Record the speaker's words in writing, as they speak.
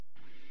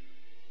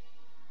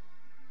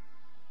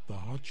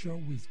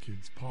Hotshot Whiz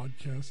Kids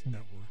Podcast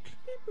Network.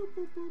 Beep, boop,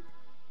 boop, boop.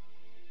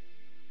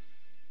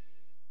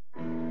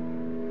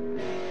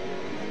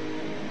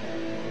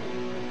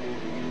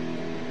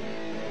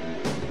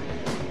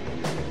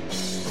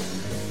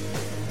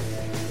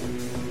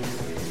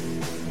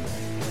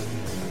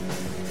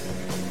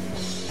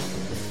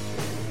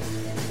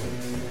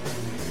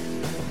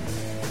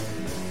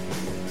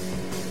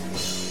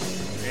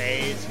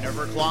 It's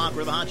Never O'Clock.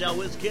 We're the Hotshot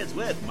Whiz Kids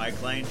with Mike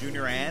Klein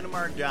Jr. and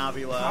Mark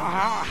Davila.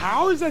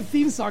 How is that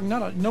theme song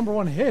not a number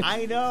one hit?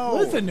 I know.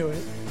 Listen to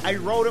it. I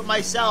wrote it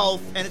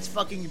myself, and it's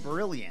fucking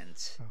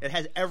brilliant. It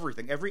has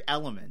everything, every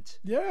element.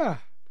 Yeah.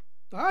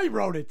 I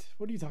wrote it.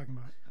 What are you talking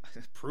about?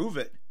 Prove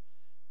it.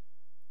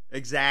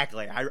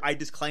 Exactly. I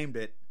just claimed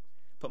it.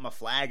 Put my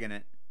flag in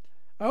it.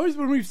 I always,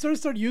 when we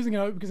started using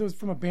it, because it was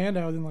from a band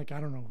I was in, like, I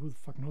don't know, who the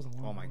fuck knows how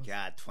long Oh my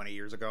God, 20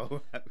 years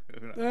ago?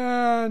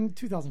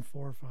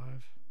 2004 or 5.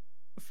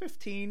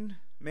 15,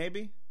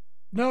 maybe?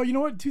 No, you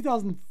know what?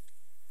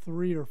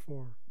 2003 or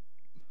 4.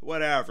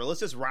 Whatever.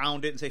 Let's just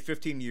round it and say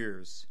 15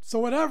 years. So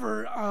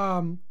whatever.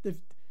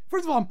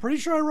 First of all, I'm pretty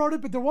sure I wrote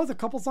it, but there was a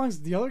couple songs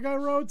that the other guy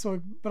wrote,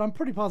 but I'm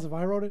pretty positive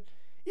I wrote it.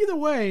 Either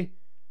way,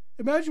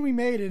 imagine we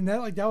made it and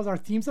that was our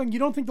theme song. You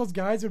don't think those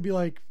guys would be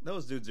like...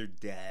 Those dudes are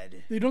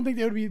dead. You don't think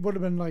they would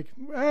have been like,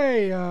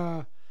 hey,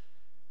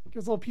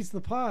 give us a little piece of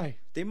the pie.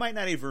 They might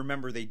not even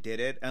remember they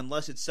did it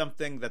unless it's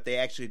something that they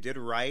actually did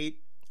right,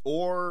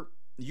 or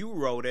you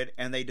wrote it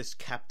and they just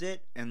kept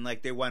it and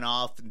like they went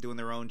off and doing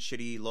their own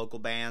shitty local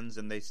bands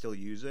and they still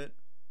use it.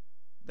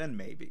 Then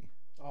maybe.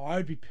 Oh,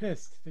 I'd be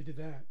pissed if they did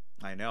that.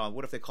 I know.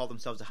 What if they called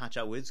themselves the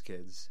Hotshot Whiz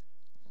Kids?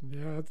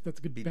 Yeah, that's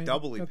a good Be band.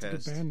 doubly that's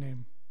pissed. A good band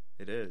name.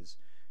 It is.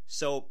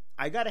 So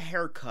I got a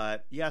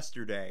haircut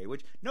yesterday,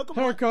 which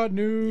haircut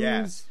news.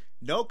 Yes,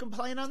 no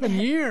complaint on it's been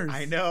the years.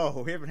 I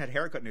know we haven't had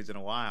haircut news in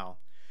a while.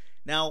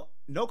 Now,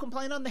 no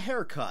complaint on the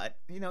haircut.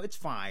 You know, it's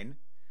fine.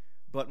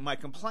 But my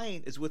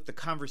complaint is with the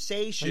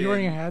conversation. Are you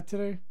wearing a hat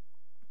today?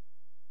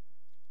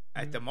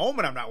 At the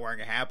moment, I'm not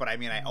wearing a hat, but I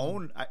mean,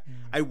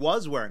 I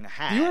was wearing a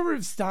hat. Do you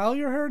ever style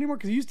your hair anymore?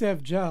 Because you used to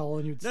have gel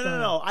and you'd style.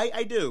 No.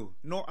 I do.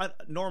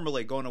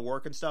 Normally, going to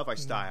work and stuff, I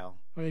style.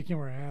 Oh, you can't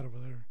wear a hat over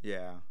there.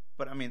 Yeah.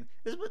 But I mean,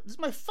 this is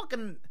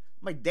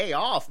my day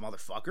off,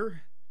 motherfucker. I'm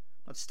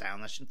not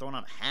styling that shit, throwing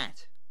on a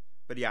hat.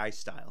 But yeah, I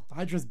style.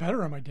 I dress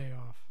better on my day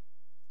off.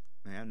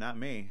 Man, not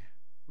me.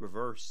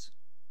 Reverse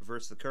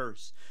the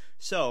curse.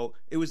 So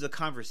it was the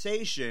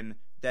conversation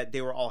that they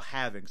were all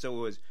having. So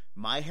it was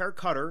my hair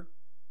cutter,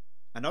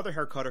 another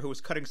hair cutter who was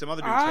cutting some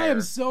other dude's hair. I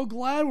am so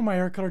glad when my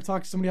hair cutter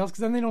talks to somebody else,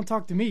 because then they don't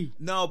talk to me.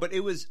 No, but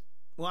it was,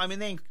 well, I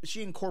mean,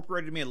 she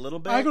incorporated me a little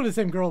bit. I go to the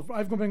same girl.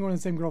 I've been going to the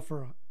same girl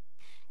for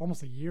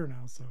almost a year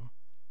now, so.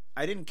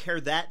 I didn't care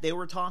that they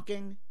were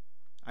talking.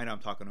 I know I'm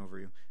talking over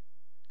you.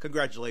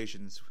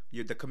 Congratulations.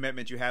 The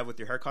commitment you have with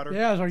your hair cutter.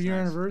 Yeah, it's our year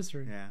nice.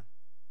 Anniversary. Yeah.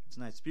 It's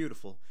nice. It's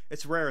beautiful.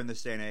 It's rare in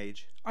this day and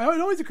age. It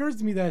always occurs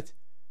to me that,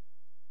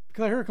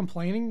 because I hear her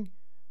complaining,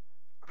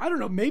 I don't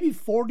know, maybe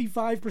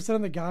 45%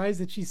 of the guys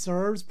that she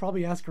serves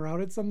probably ask her out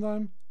at some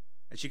time.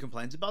 And she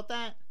complains about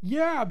that?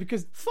 Yeah,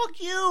 because... Fuck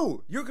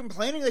you! You're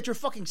complaining that you're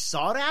fucking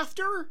sought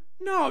after?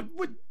 No,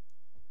 what...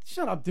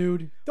 Shut up,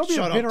 dude. Don't be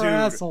Shut a bitter up, dude.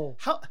 Asshole.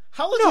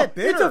 How is that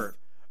bitter?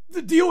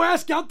 Do you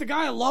ask out the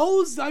guy at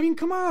Lowe's? I mean,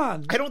 come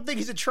on. I don't think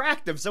he's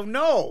attractive, so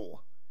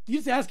no. You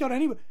just ask out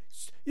anybody.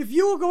 If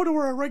you go to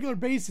her on a regular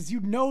basis,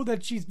 you'd know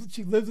that she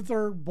lives with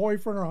her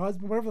boyfriend or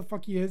husband, whatever the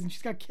fuck he is, and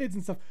she's got kids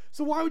and stuff.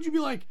 So why would you be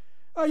like,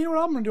 oh, you know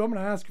what I'm going to do? I'm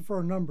going to ask her for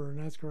a number and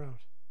ask her out.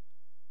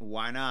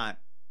 Why not?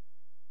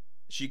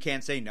 She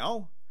can't say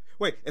no.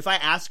 Wait, if I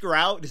ask her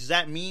out, does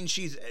that mean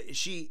she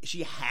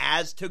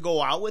has to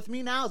go out with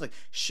me now? It's like,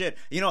 shit,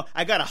 you know,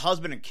 I got a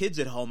husband and kids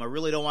at home. I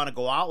really don't want to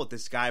go out with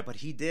this guy, but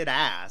he did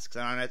ask,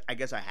 and I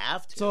guess I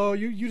have to. So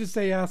you just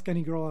say ask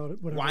any girl out.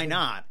 Whatever. Why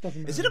not?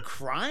 Is it a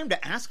crime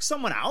to ask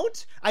someone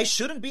out? I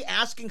shouldn't be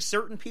asking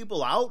certain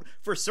people out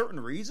for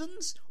certain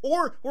reasons?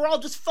 Or we're all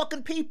just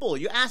fucking people.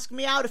 You ask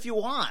me out if you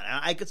want.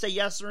 I could say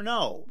yes or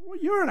no. Well,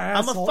 you're an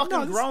asshole. I'm a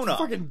fucking grown-up.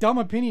 It's a fucking dumb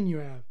opinion you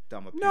have.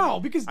 Dumb opinion. No,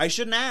 because... I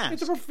shouldn't ask.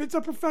 It's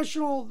a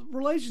professional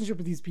relationship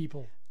with these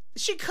people.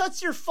 She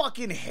cuts your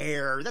fucking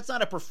hair. That's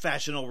not a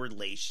professional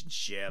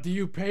relationship. Do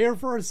you pay her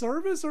for a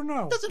service or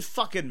no? Doesn't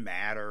fucking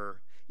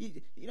matter.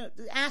 You know,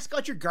 ask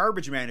out your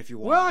garbage man if you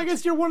want. Well, I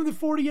guess you're one of the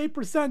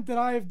 48% that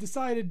I have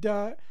decided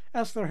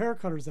ask their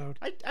haircutters out.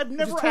 I've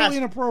never totally asked.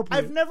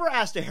 Inappropriate. I've never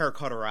asked a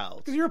haircutter out.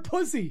 Because you're a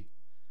pussy.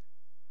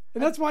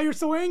 And that's why you're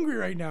so angry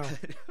right now.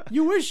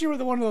 You wish you were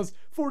one of those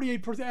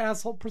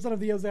 48% of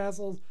those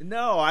assholes.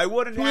 No, I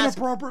wouldn't who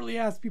inappropriately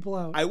ask people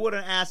out. I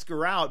wouldn't ask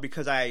her out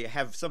because I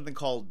have something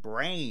called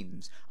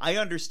brains. I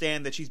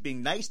understand that she's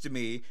being nice to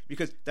me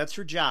because that's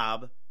her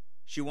job.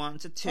 She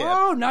wants a tip.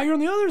 Oh, now you're on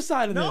the other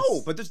side of this.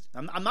 No, but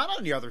I'm not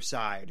on the other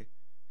side.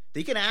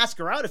 They can ask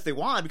her out if they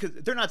want because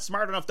they're not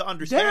smart enough to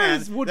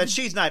understand that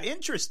she's not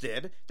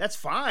interested. That's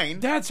fine.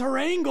 That's her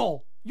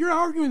angle. You're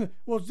arguing,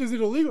 well, is it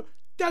illegal?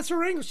 That's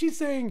her angle. She's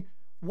saying,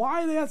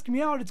 why are they asking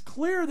me out? It's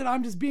clear that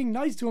I'm just being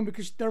nice to them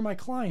because they're my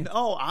client.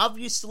 No,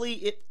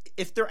 obviously,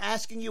 if they're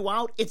asking you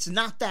out, it's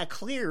not that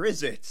clear,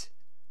 is it?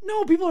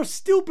 No, people are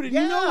stupid and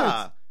you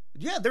know it.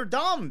 Yeah, they're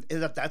dumb.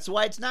 That's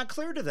why it's not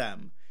clear to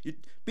them.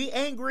 Be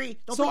angry.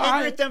 Don't So be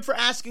angry at them for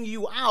asking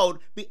you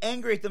out. Be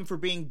angry at them for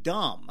being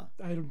dumb.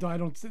 I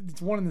don't.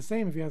 It's one and the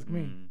same if you ask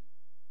me.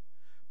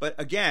 But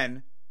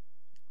again,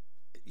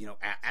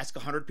 ask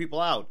 100 people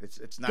out.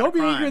 It's not. Don't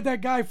be angry at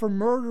that guy for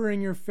murdering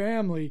your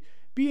family.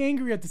 Be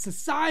angry at the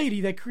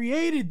society that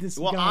created this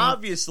guy. Well,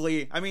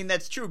 obviously, I mean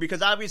that's true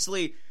because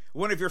obviously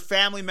one of your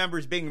family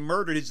members being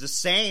murdered is the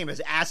same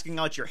as asking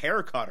out your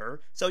hair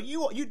cutter. So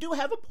you do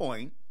have a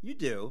point. You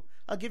do.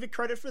 I'll give you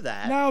credit for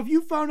that. Now, if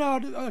you found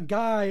out a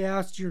guy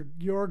asked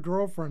your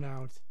girlfriend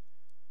out,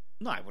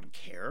 no, I wouldn't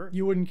care.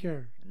 You wouldn't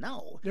care.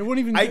 No, it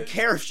wouldn't even. I'd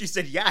care if she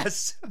said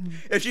yes.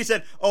 If she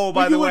said, "Oh,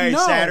 by the way,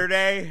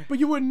 Saturday," but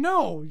you wouldn't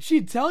know.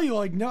 She'd tell you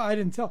like, "No, I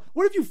didn't tell."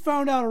 What if you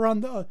found out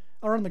around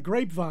the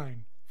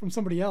grapevine from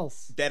somebody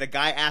else that a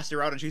guy asked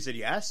her out and she said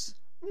yes?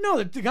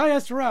 No, the guy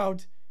asked her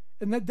out,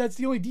 and that's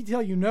the only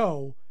detail you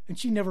know, and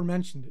she never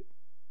mentioned it.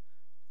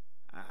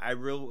 I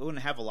really wouldn't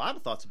have a lot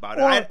of thoughts about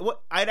it.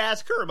 I'd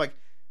ask her, like,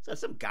 so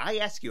some guy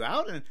ask you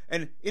out?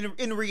 And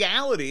in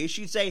reality,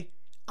 she'd say,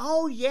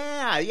 oh,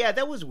 yeah,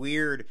 that was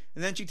weird.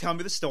 And then she'd tell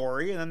me the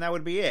story, and then that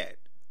would be it.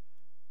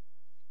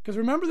 Because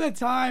remember that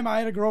time I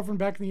had a girlfriend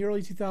back in the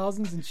early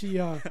 2000s, and she...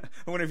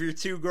 One of your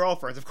two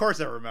girlfriends. Of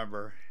course I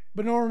remember.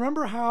 But no,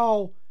 remember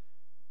how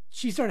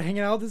she started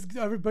hanging out with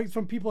everybody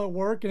from people at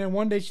work, and then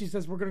one day she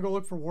says, we're going to go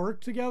look for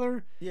work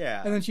together?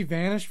 Yeah. And then she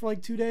vanished for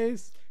like 2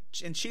 days?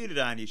 And cheated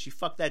on you. She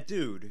fucked that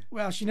dude.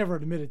 Well, she never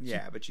admitted.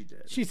 Yeah, but she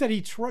did. She said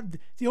he tried.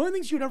 The only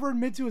thing she would ever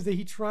admit to is that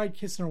he tried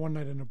kissing her one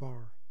night in a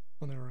bar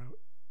when they were out.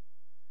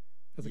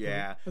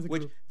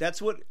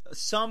 That's what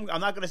some. I'm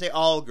not going to say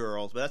all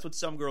girls, but that's what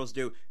some girls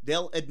do.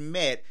 They'll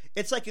admit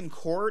it's like in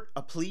court,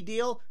 a plea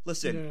deal.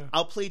 Listen,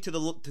 I'll plead to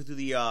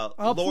the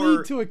I'll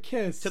plead to a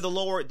kiss to the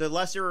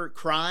lesser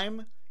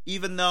crime,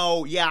 even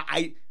though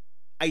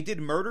I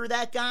did murder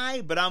that guy,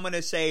 but I'm going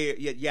to say,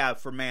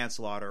 for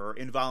manslaughter or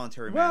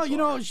involuntary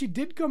manslaughter. Well, she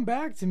did come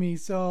back to me,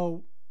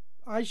 so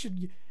I should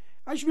be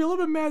a little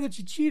bit mad that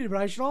she cheated, but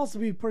I should also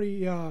be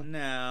pretty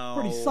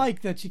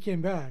psyched that she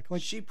came back.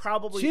 Like she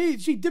probably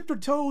she dipped her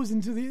toes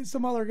into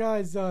some other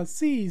guy's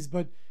seas,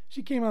 but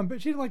she came on.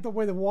 She didn't like the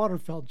way the water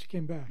felt. She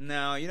came back.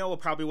 No, you know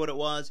what it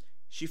was?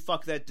 She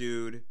fucked that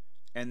dude,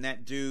 and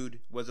that dude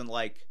wasn't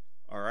like,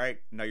 all right,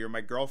 now you're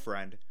my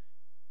girlfriend.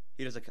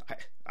 He was like,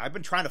 I've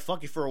been trying to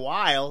fuck you for a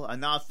while, and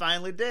now I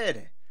finally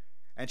did.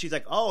 And she's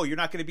like, oh, you're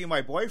not going to be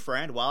my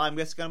boyfriend? Well, I'm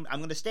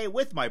going to stay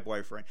with my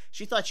boyfriend.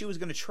 She thought she was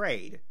going to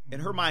trade. In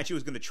her mind, she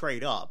was going to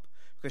trade up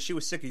because she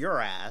was sick of your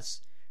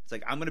ass. It's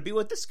like, I'm going to be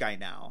with this guy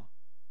now.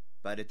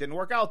 But it didn't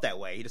work out that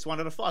way. He just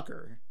wanted to fuck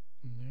her.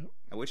 Yep.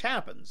 Which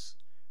happens.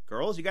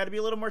 Girls, you got to be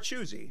a little more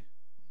choosy.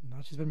 Now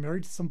she's been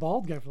married to some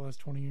bald guy for the last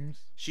 20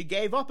 years. She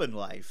gave up in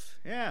life.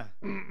 Yeah.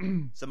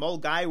 Some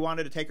old guy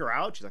wanted to take her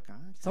out. She's like,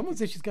 someone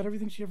say she's got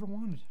everything she ever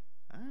wanted.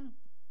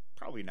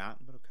 Probably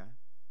not, but okay.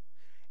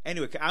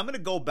 Anyway, I'm going to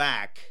go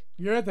back.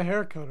 You're at the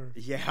hair cutter.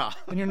 Yeah.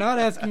 And you're not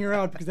asking her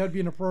out because that'd be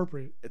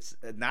inappropriate. It's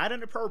not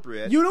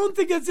inappropriate. You don't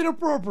think that's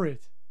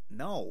inappropriate?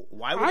 No.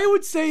 Why would I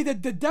would say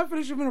that the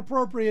definition of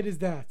inappropriate is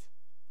that.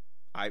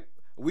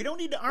 We don't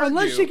need to argue.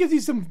 Unless she gives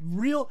you some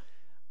real...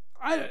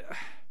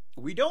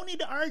 We don't need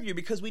to argue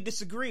because we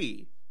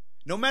disagree.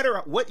 No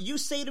matter what you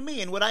say to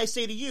me and what I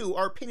say to you,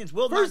 our opinions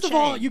will not change. First of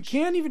all, you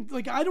can't even...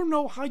 I don't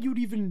know how you'd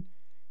even...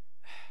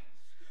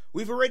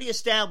 We've already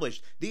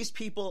established these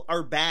people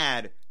are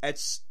bad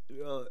at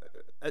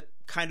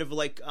kind of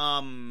like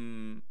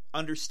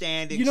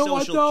understanding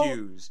social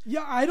cues.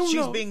 Yeah, I don't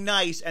know. She's being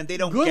nice and they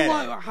don't get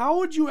it. How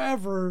would you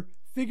ever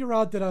figure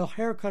out that a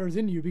haircutter's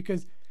into you?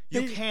 Because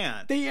you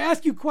can't. They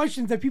ask you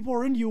questions that people who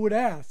are into you would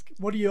ask.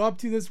 What are you up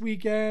to this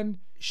weekend?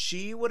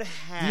 She would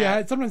have.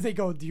 Yeah, sometimes they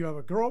go, do you have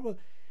a girl?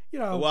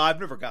 Well,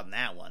 I've never gotten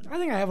that one. I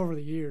think I have over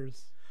the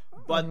years.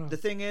 But the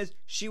thing is,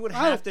 she would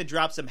have to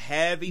drop some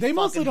heavy. They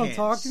mostly don't hints.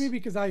 talk to me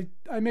because I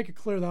make it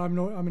clear that I'm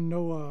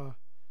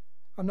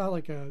not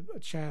like a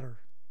chatter.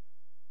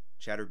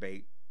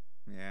 Chatterbait.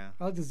 Yeah.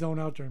 I like to zone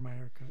out during my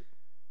haircut.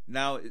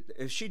 Now,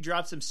 if she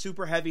dropped some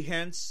super heavy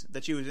hints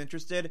that she was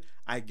interested,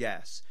 I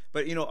guess.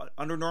 But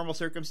under normal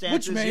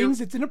circumstances, which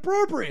means it's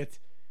inappropriate.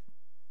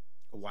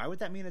 Why would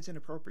that mean it's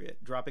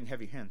inappropriate? Dropping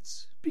heavy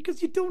hints?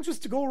 Because you don't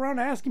just go around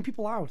asking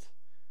people out.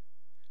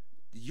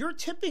 You're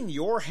tipping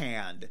your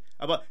hand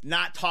about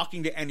not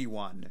talking to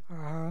anyone.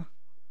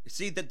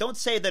 See, don't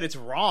say that it's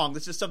wrong.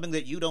 This is something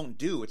that you don't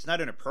do. It's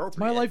not inappropriate. It's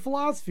my life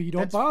philosophy. You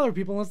don't bother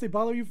people unless they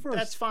bother you first.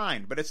 That's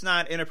fine, but it's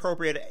not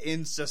inappropriate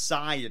in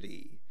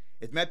society.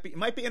 It might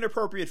be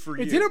inappropriate for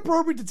you. It's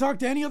inappropriate to talk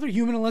to any other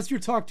human unless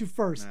you're talked to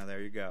first. There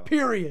you go.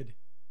 Period.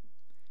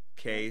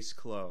 Case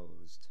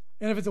closed.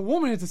 And if it's a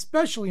woman, it's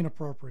especially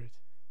inappropriate.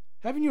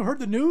 Haven't you heard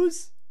the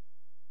news?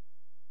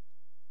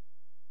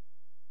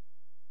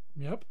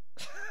 Yep.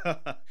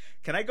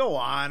 Can I go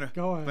on?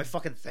 Go on. My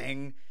fucking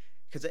thing,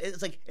 because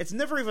it's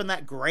never even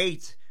that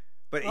great.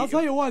 But I'll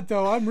tell you what,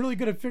 though, I'm really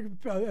good at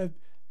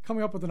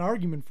coming up with an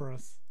argument for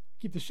us.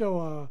 Keep the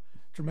show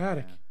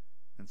dramatic. Yeah,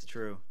 that's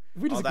true.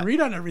 If we just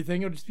agreed on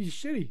everything, it would just be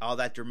shitty. All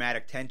that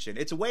dramatic tension.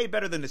 It's way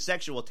better than the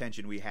sexual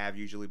tension we have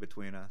usually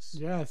between us.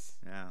 Yes.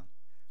 Yeah.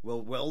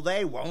 Will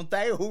they? Won't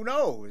they? Who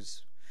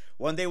knows?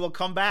 One day we'll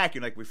come back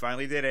and we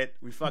finally did it.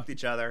 We fucked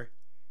each other.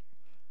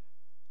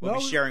 We'll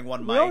be sharing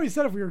one mic. We always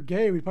said if we were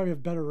gay, we'd probably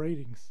have better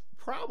ratings.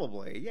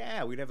 Probably.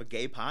 Yeah, we'd have a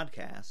gay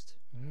podcast.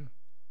 Yeah.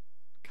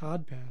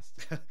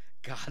 Codpast.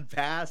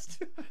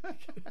 Godpast?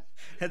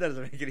 That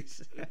doesn't make any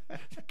sense.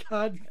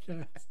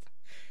 Codcast.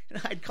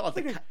 I'd call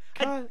it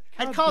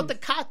I'd call it the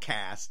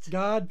cockcast.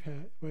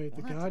 Godpast. Wait,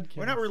 the Godcast.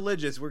 We're not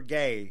religious. We're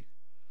gay.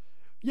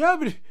 Yeah,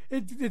 but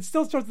it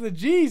still starts with a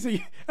G, so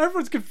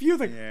everyone's confused.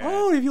 Like,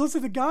 oh, if you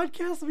listen to the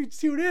Godcast, let me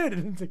tune in,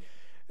 and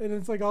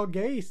it's like all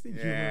gay.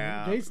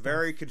 Yeah, gay stuff.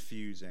 Very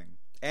confusing.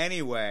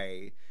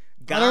 Anyway,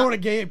 I don't know what a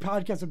gay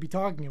podcast would be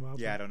talking about.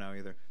 Yeah, I don't know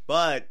either.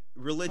 But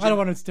religion. I don't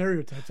want to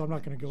stereotype, so I'm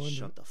not going to go into it.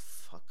 Shut the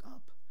fuck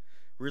up.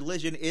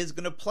 Religion is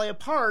going to play a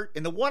part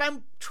in what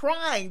I'm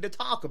trying to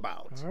talk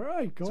about. All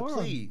right, go on.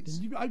 Please.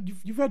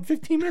 You've had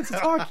 15 minutes to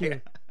talk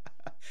here.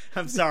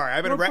 I'm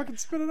sorry. Fucking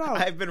spit it out.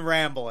 I've been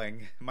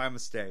rambling. My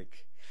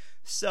mistake.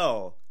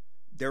 So,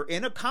 they're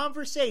in a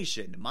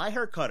conversation. My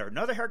hair cutter,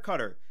 another hair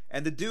cutter,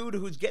 and the dude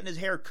who's getting his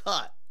hair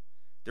cut.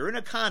 They're in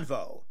a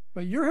convo.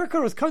 But your hair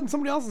cutter was cutting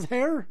somebody else's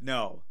hair?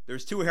 No,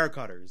 there's two hair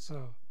cutters.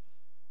 Oh.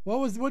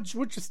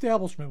 Which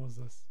establishment was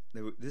this?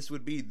 This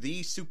would be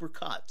the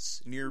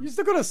Supercuts near. You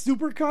still go to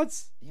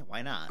Supercuts? Yeah,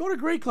 why not? Go to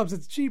Great Clubs.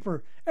 It's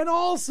cheaper, and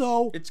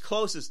also it's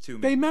closest to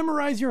me. They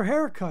memorize your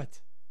haircut.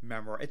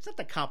 It's not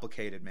that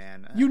complicated,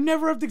 man. You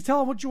never have to tell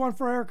them what you want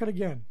for a haircut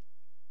again.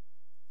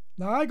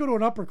 Now I go to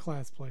an upper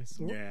class place,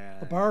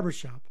 a barber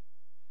shop.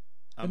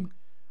 I'll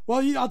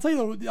tell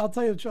you.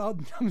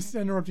 I'm just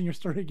interrupting your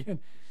story again.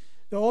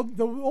 The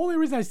only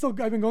reason I've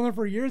been going there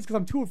for years is because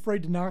I'm too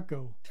afraid to not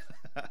go.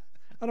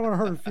 I don't want to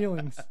hurt her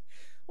feelings.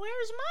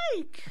 Where's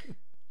Mike?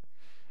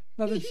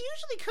 He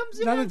usually comes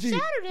in on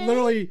Saturday.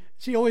 Literally,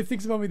 she only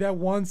thinks about me that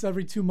once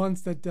every 2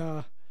 months that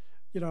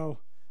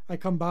I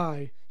come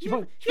by. She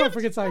probably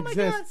forgets I exist.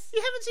 God.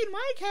 You haven't seen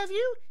Mike, have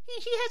you?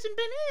 He hasn't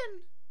been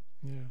in.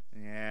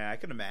 Yeah. Yeah, I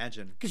can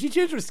imagine. Because she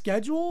changed her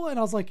schedule, and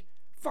I was like,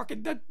 fuck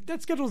it,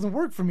 that schedule doesn't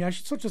work for me. I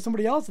should switch to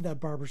somebody else at that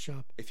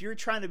barbershop. If you're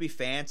trying to be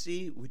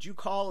fancy, would you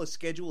call a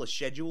schedule a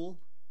schedule?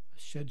 A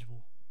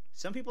schedule.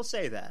 Some people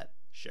say that.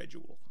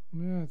 Schedule.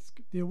 Yeah,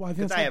 I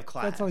think I have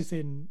class. That's how they say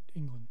it in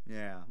England.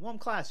 Yeah. Well, I'm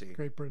classy.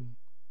 Great Britain.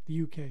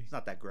 The UK. It's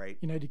not that great.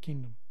 United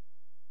Kingdom.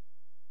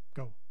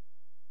 Go.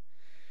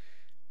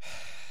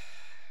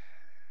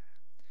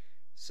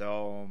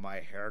 So,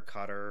 my hair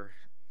cutter,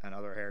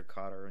 another hair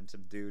cutter, and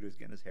some dude who's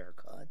getting his hair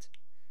cut.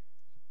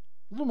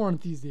 A little more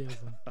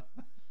enthusiasm.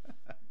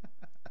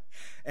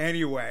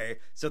 Anyway,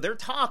 so they're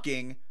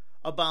talking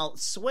about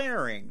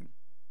swearing.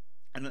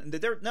 And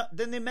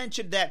then they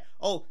mentioned that,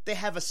 they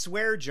have a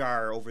swear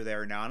jar over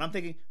there now. And I'm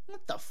thinking,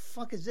 what the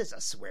fuck is this,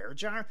 a swear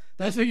jar?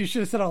 That's what you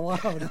should have said out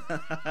loud.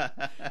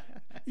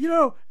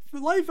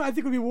 Life, I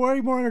think, would be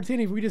way more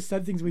entertaining if we just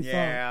said things we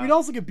thought. We'd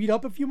also get beat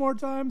up a few more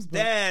times. But...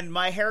 Then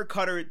my hair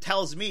cutter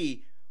tells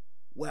me,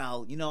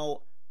 well,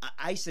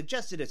 I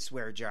suggested a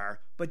swear jar,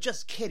 but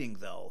just kidding,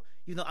 though.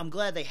 I'm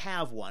glad they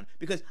have one,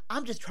 because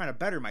I'm just trying to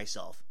better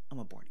myself. I'm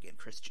a born-again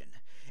Christian.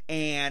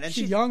 And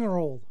she's young or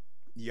old?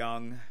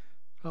 Young.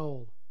 How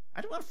old?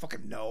 I don't want to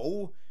fucking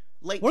know.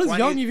 What does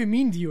young even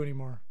mean to you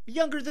anymore?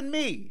 Younger than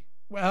me.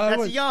 Well,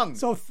 that's young.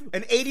 So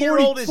an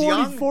 80-year-old is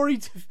young?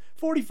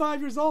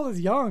 45 years old is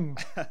young.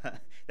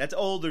 That's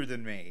older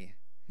than me.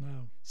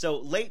 No. So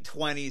late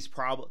 20s,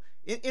 probably.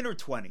 Inner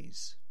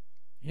 20s.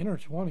 Inner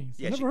 20s?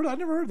 Yeah, I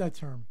never heard that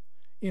term.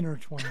 Inner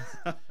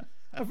 20s.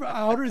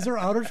 Is there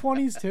outer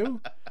 20s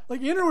too?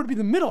 Like inner would be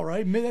the middle,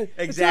 right?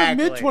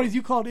 Exactly. Mid 20s,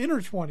 you call it inner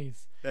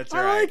 20s. That's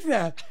right. I like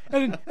that.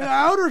 And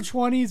outer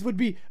 20s would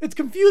be. It's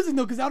confusing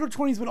though, because outer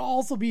 20s would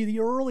also be the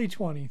early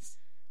 20s.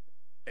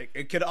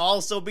 It could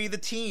also be the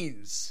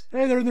teens.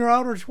 Hey, they're in their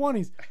outer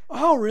 20s.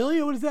 Oh,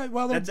 really? What is that?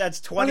 Well,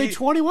 that's 20. Are they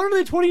 21 or are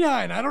they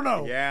 29? I don't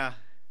know. Yeah.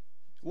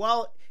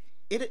 Well,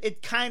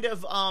 it kind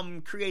of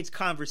creates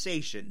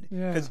conversation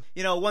because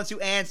once you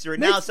answer it,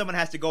 now someone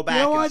has to go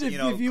back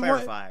and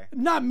clarify.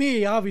 Not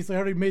me, obviously. I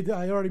already made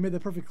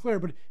that perfectly clear.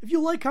 But if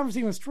you like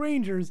conversating with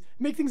strangers,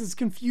 make things as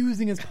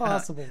confusing as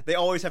possible. They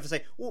always have to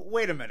say,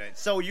 "Wait a minute.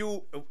 So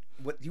you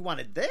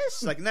wanted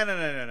this?" Like,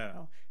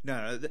 no.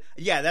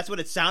 Yeah, that's what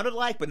it sounded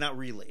like, but not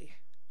really.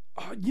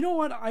 You know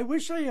what? I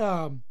wish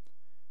I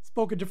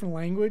spoke a different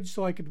language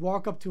so I could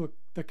walk up to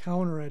the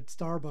counter at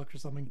Starbucks or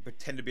something.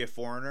 Pretend to be a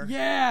foreigner?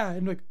 Yeah.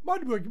 And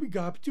we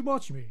got too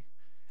much of me.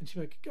 And she'd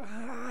be like,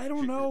 I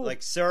don't know.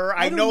 Like, sir,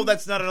 I know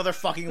that's not another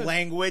fucking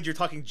language. You're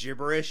talking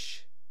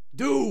gibberish.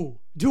 Du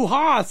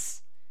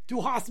hast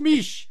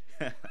mich.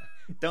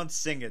 Don't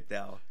sing it,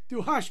 though.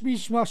 Du hast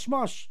mich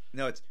mush.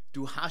 No, it's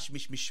du hast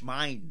mich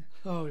mein.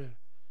 Oh, yeah.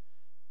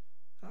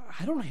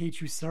 I don't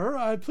hate you,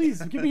 sir. Please,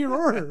 give me your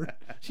order.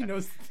 She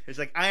knows. It's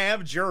like, I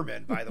am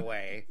German, by the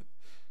way.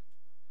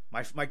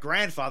 My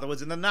grandfather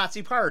was in the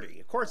Nazi party.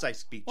 Of course I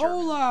speak German.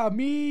 Hola,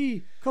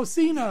 mi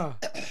cocina.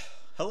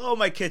 Hello,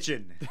 my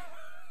kitchen.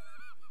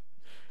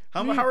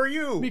 How are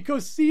you? Mi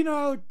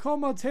cocina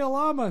como te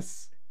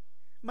llamas?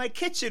 My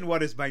kitchen,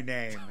 what is my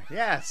name?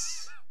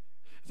 Yes.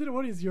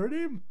 What is your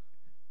name?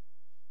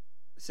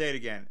 Say it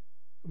again.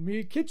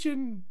 Mi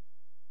kitchen.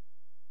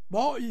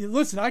 Well,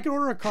 listen, I can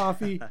order a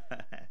coffee.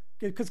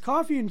 Because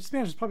coffee in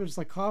Spanish is probably just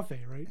like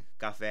cafe, right?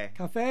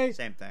 Cafe.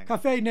 Same thing.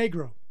 Cafe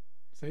negro.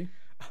 See?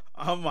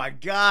 Oh my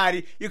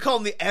God. You call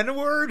him the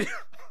N-word?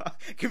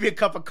 Give me a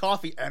cup of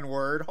coffee,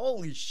 N-word.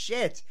 Holy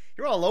shit.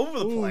 You're all over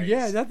the place.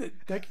 Yeah, that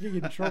could get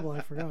you in trouble.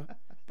 I forgot.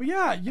 But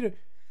yeah,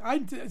 I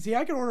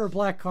can order a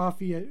black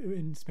coffee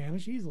in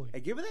Spanish easily.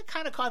 Hey, give me that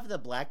kind of coffee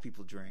that black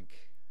people drink.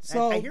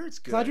 So I hear it's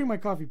good. So I drink my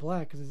coffee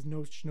black because there's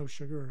no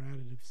sugar or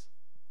additives.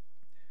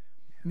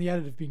 And the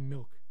additive being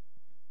milk.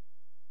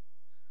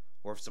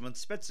 Or if someone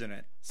spits in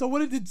it. So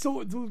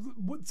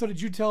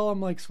did you tell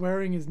them like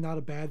swearing is not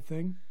a bad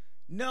thing?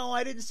 No,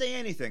 I didn't say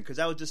anything because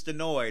I was just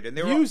annoyed. And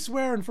you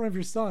swear in front of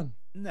your son.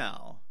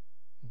 No,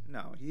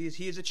 he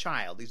is a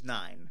child. He's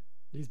 9.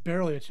 He's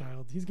barely a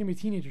child. He's gonna be a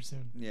teenager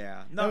soon.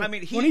 Yeah. No, I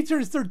mean when he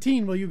turns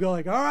 13, will you go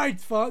like, all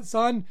right,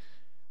 son,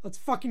 let's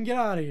fucking get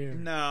out of here?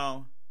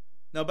 No,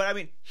 but I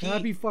mean,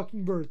 happy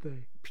fucking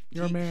birthday.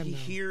 You're a man. He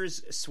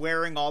hears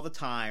swearing all the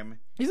time.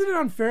 Isn't it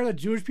unfair that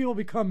Jewish people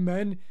become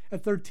men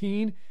at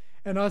 13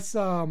 and us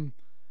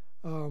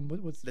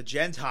what's the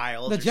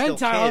Gentiles? The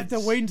Gentiles have to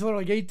wait until they're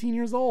like 18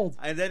 years old.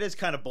 And that is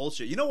kind of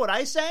bullshit. You know what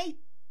I say?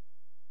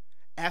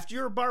 After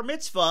your bar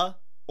mitzvah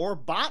or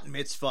bat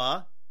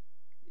mitzvah,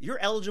 you're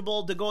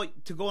eligible to go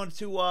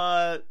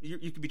into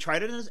you can be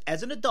tried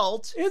as an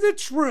adult. Is it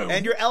true?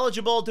 And you're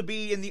eligible to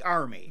be in the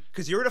army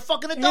because you're a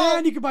fucking adult.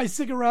 And you can buy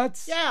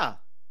cigarettes. Yeah.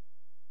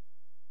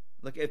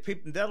 Look,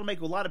 that'll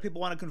make a lot of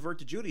people want to convert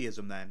to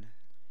Judaism then.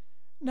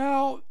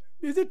 Now,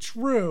 is it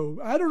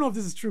true? I don't know if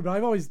this is true, but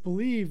I've always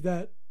believed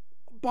that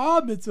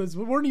bar mitzvahs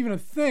weren't even a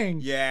thing.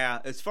 Yeah,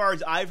 as far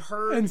as I've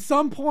heard. At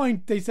some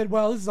point, they said,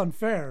 well, this is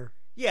unfair.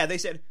 Yeah, they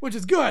said. Which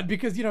is good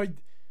because,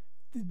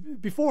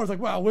 before it's like,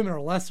 well, women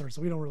are lesser,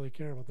 so we don't really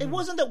care about that. It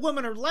wasn't that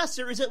women are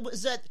lesser. It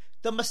was that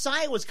the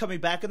Messiah was coming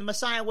back and the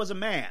Messiah was a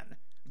man.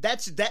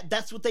 That's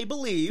what they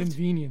believed.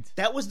 Convenient.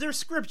 That was their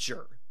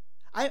scripture.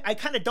 I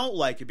kind of don't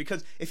like it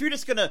because if you're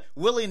just going to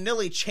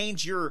willy-nilly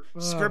change your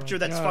scripture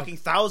that's fucking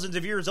thousands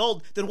of years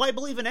old, then why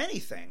believe in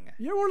anything?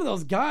 You're one of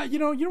those guys,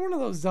 you're one of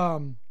those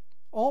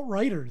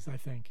alt-righters, I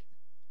think.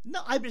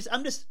 No, I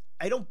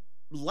don't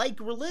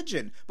like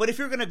religion. But if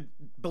you're going to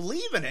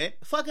believe in it,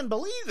 fucking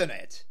believe in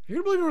it. If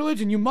you're going to believe in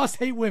religion, you must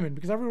hate women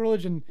because every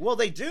religion... Well,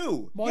 they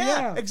do. Well,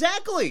 yeah,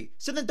 exactly.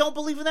 So then don't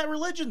believe in that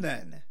religion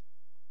then.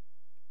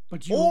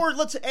 But Or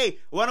let's say, hey,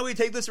 why don't we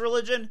take this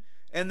religion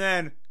and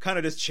then kind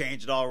of just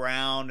change it all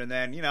around, and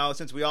then,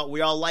 since we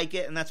all like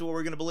it and that's what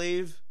we're going to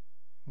believe.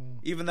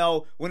 Even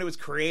though when it was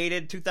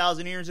created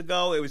 2,000 years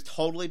ago, it was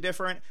totally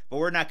different, but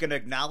we're not going to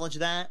acknowledge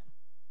that.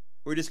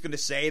 We're just going to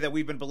say that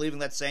we've been believing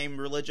that same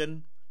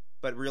religion,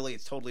 but really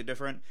it's totally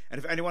different. And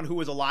if anyone who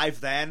was alive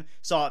then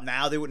saw it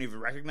now, they wouldn't even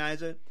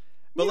recognize it.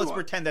 But let's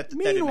pretend that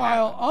didn't happen.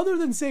 Meanwhile, other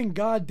than saying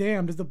God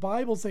damn, does the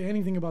Bible say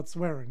anything about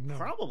swearing? No.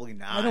 Probably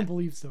not. I don't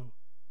believe so.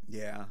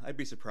 Yeah, I'd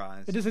be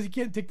surprised. It just says you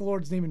can't take the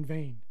Lord's name in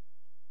vain.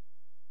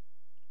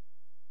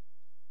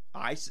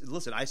 I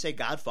say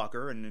God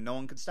fucker, and no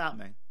one can stop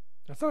me.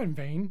 That's not in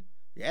vain.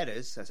 Yeah, it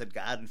is. I said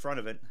God in front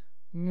of it.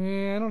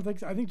 Nah, I don't think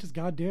so. I think just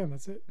God damn,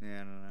 that's it.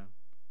 Yeah, I don't know.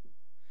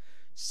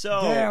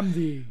 So... Damn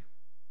thee.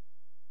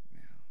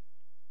 Yeah.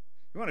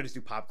 You want to just do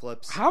pop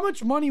clips? How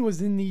much money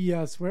was in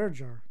the swear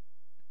jar?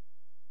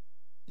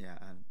 Yeah.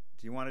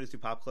 Do you want to just do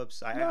pop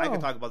clips? No. I can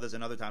talk about this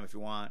another time if you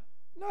want.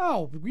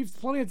 No, we've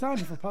plenty of time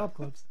for pop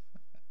clips.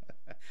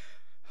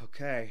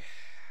 Okay.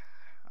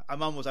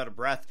 I'm almost out of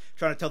breath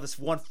trying to tell this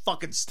one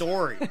fucking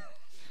story.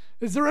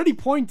 Is there any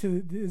point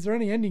to is there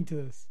any ending to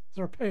this? Is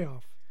there a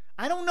payoff?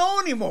 I don't know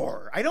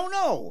anymore. I don't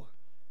know.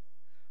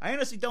 I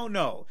honestly don't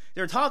know.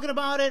 They were talking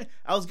about it.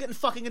 I was getting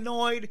fucking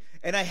annoyed,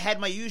 and I had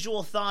my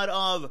usual thought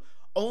of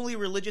only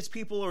religious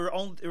people are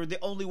the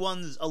only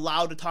ones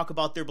allowed to talk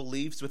about their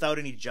beliefs without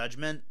any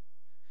judgment.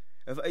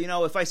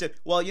 If I said,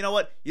 well, you know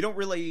what? You don't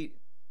really...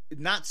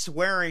 Not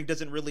swearing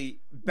doesn't really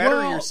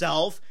better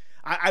yourself.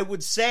 I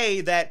would say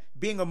that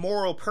being a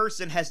moral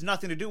person has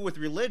nothing to do with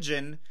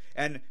religion,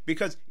 and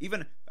because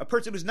even a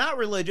person who's not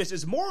religious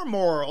is more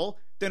moral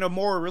than a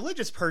more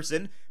religious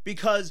person,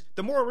 because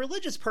the more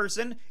religious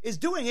person is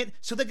doing it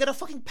so they get a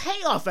fucking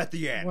payoff at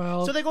the end.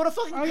 Well, so they go to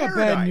fucking paradise. I got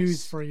bad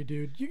news for you,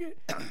 dude. You're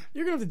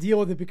gonna have to deal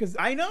with it because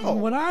I know.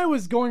 When I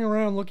was going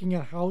around looking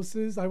at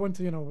houses, I went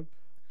to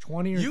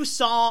 20 or... You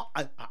saw...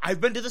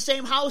 I've been to the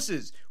same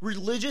houses.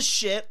 Religious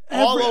shit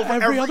all over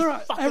every other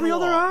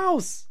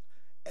house.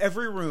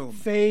 Every room.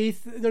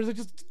 Faith. There's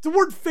just... The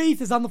word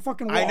faith is on the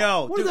fucking wall. I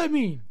know. What does that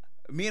mean?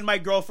 Me and my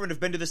girlfriend have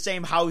been to the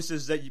same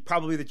houses that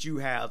you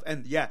have.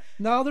 And yeah.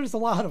 No, there's a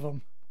lot of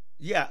them.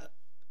 Yeah.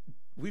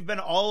 We've been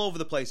all over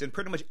the place. And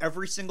pretty much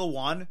every single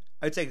one,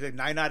 I'd say like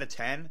 9 out of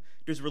 10,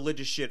 there's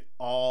religious shit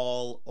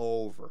all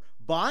over.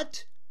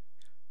 But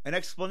an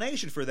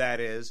explanation for that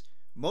is...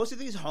 Most of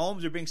these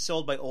homes are being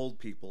sold by old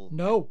people.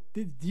 No,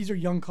 these are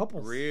young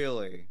couples.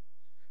 Really?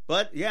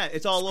 But yeah,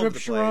 it's all over the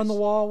place. Scripture on the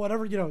wall,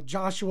 whatever,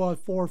 Joshua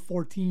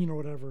 4:14 or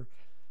whatever.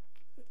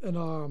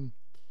 And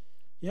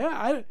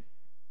yeah,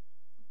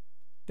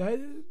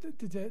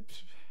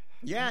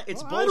 yeah,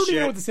 it's bullshit. I don't even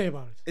know what to say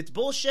about it. It's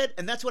bullshit,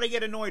 and that's what I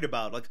get annoyed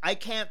about. Like, I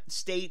can't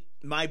state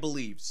my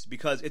beliefs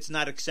because it's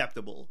not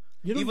acceptable.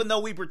 Even though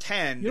we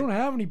pretend. You don't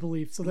have any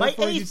beliefs. So my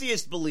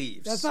atheist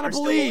beliefs. That's not a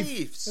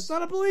belief. That's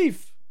not a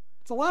belief.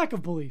 It's a lack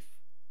of belief.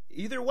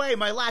 Either way,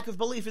 my lack of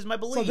belief is my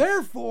belief.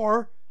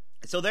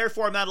 So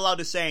therefore, I'm not allowed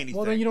to say anything.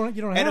 Well, then you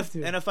don't have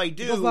to. And if I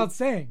do, it goes without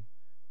saying.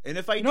 And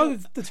if I do,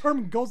 the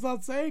term goes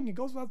without saying. It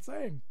goes without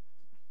saying.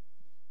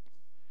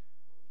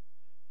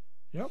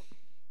 Yep.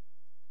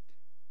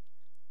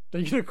 Are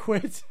you gonna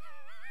quit?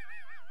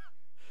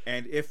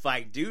 And if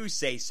I do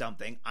say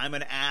something, I'm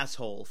an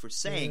asshole for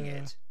saying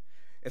it.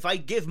 If I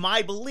give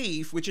my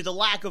belief, which is a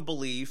lack of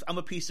belief, I'm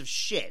a piece of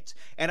shit.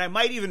 And I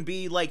might even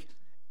be, like,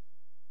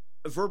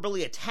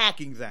 verbally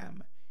attacking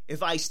them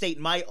if I state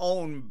my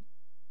own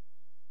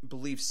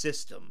belief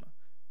system.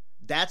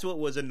 That's what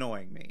was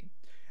annoying me.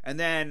 And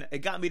then it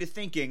got me to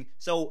thinking,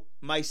 so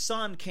my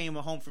son came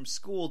home from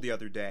school the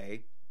other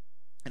day,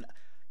 and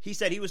he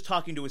said he was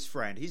talking to his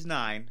friend. He's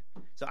 9,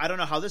 so I don't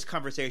know how this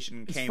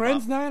conversation came up. His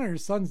friend's 9 or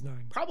his son's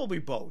 9? Probably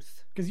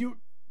both. Because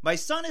my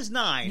son is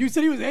 9. You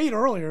said he was 8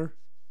 earlier.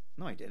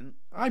 No, I didn't.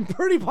 I'm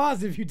pretty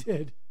positive you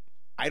did.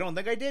 I don't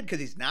think I did, because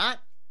he's not.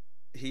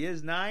 He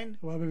is 9.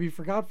 Well, maybe you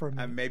forgot for a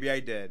minute. Maybe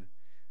I did.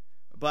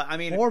 But, I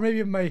mean... Or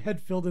maybe my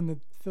head filled it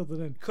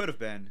in. Could have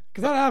been.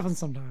 Because that happens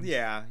sometimes.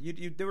 Yeah.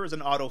 There was an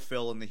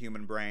autofill in the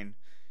human brain.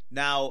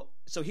 Now,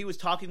 so he was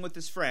talking with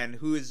his friend,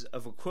 who is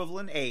of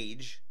equivalent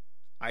age,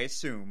 I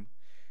assume,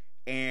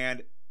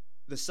 and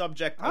the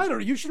subject...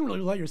 You shouldn't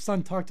really let your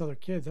son talk to other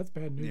kids. That's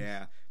bad news.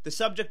 Yeah. The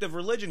subject of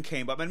religion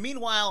came up, and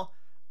meanwhile...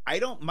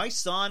 my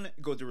son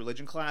goes to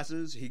religion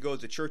classes, he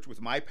goes to church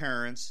with my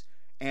parents,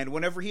 and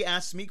whenever he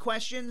asks me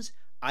questions,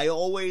 I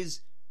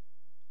always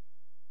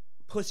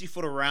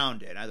pussyfoot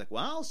around it. I was like,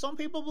 well, some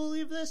people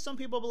believe this, some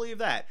people believe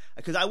that.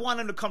 Because I want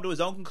him to come to his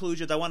own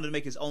conclusions, I want him to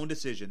make his own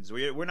decisions.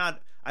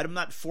 I'm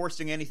not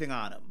forcing anything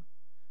on him.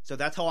 So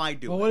that's how I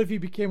do it. Well, what if he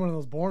became one of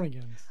those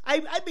born-agains?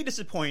 I'd be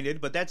disappointed,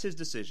 but that's his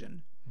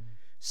decision.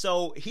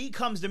 So he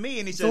comes to me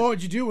and he says... So what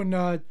would you do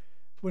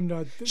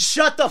when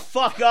Shut the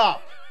fuck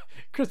up!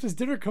 Christmas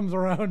dinner comes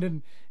around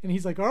and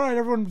he's like, all right,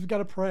 everyone's got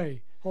to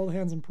pray. Hold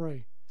hands and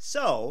pray.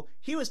 So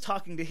he was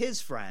talking to his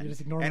friend,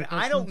 and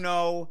I don't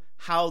know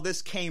how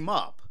this came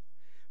up,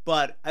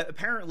 but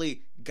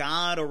apparently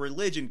God or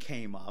religion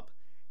came up,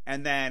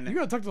 and then... You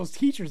got to talk to those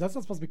teachers. That's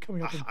not supposed to be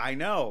coming up in I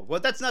know. Well,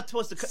 that's not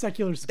supposed to...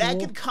 Secular school. That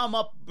can come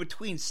up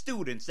between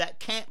students. That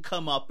can't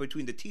come up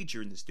between the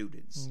teacher and the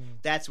students.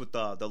 That's what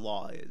the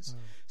law is.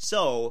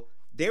 So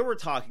they were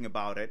talking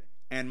about it,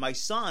 and my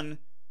son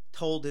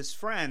told his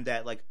friend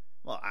that, like,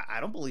 well, I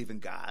don't believe in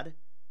God.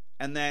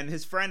 And then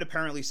his friend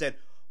apparently said,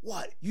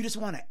 what, you just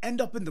want to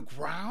end up in the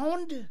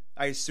ground?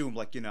 I assume,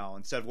 like,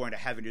 instead of going to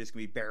heaven, you're just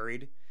going to be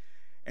buried.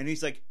 And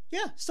he's like,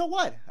 yeah, so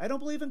what? I don't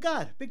believe in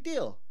God. Big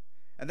deal.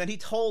 And then he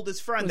told his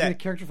friend that... a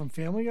character from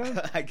Family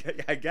Guy?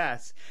 I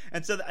guess.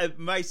 And so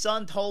my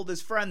son told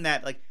his friend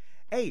that, like,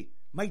 hey,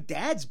 my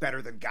dad's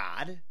better than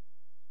God.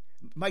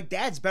 My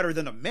dad's better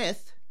than a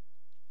myth.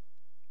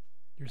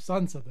 Your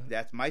son said that.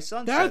 That's my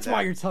son said That's that.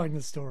 why you're telling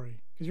this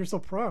story. Because you're so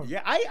proud.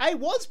 Yeah, I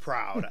was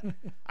proud.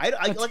 I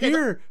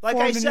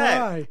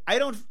said,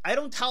 I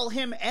don't tell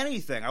him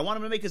anything. I want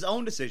him to make his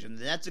own decisions,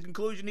 and that's the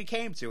conclusion he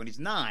came to, and he's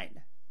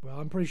 9. Well,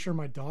 I'm pretty sure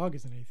my dog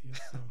is an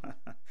atheist. So.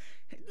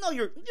 No,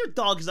 your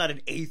dog is not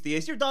an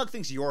atheist. Your dog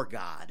thinks you're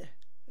God.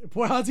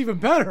 Well, that's even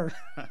better.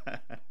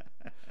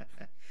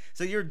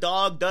 So your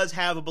dog does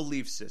have a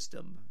belief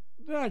system.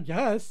 I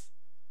guess.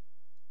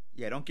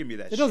 Yeah, don't give me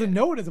that shit. It doesn't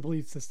know it is a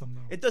belief system,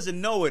 though. It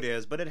doesn't know it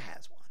is, but it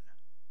has one.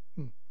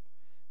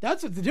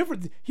 That's what the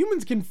difference.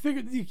 Humans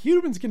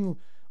can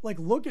like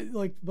look at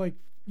like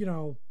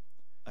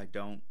I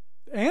don't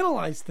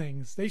analyze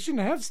things. They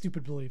shouldn't have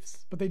stupid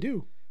beliefs, but they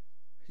do.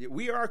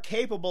 We are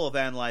capable of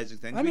analyzing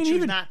things. I mean, we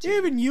choose not to.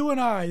 Even you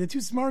and I, the two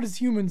smartest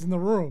humans in the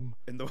room.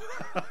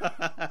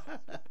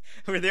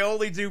 We're the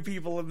only 2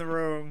 people in the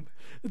room.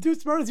 The 2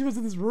 smartest humans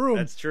in this room.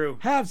 That's true.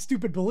 Have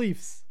stupid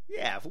beliefs.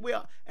 Yeah,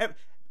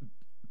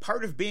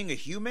 part of being a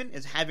human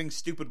is having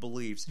stupid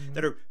beliefs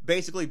that are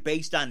basically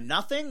based on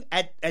nothing.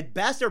 At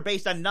best, they're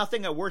based on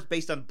nothing. At worst,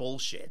 based on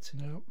bullshit.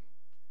 Nope.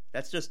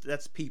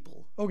 That's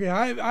people. Okay,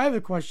 I have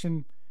a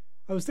question.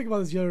 I was thinking about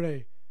this the other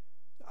day.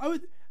 I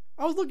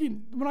was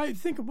looking when I was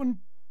thinking.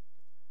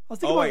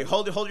 Wait,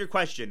 hold your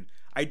question.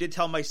 I did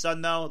tell my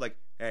son though, like,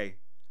 hey,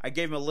 I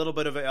gave him a little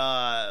bit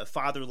of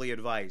fatherly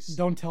advice.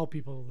 Don't tell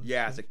people.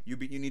 Yeah, it's like you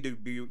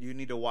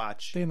need to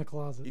watch. Stay in the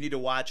closet. You need to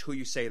watch who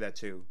you say that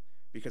to.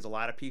 Because a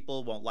lot of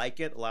people won't like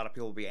it. A lot of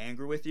people will be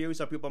angry with you.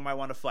 Some people might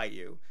want to fight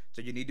you.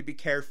 So you need to be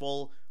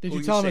careful. Did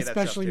you tell him,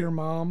 especially your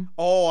mom?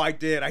 Oh, I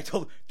did. I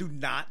told him, do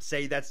not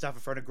say that stuff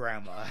in front of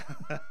Grandma.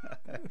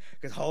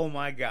 Because, oh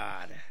my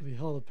God. It'll be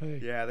hell to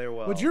pay. Yeah, there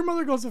will. Would your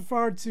mother go so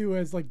far to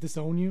as, like,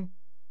 disown you?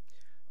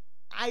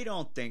 I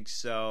don't think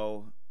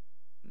so.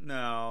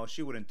 No,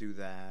 she wouldn't do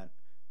that.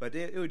 But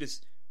it would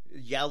just...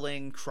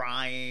 yelling,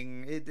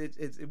 crying.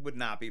 It would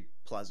not be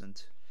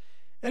pleasant.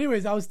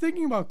 Anyways, I was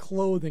thinking about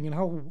clothing and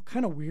how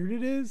kind of weird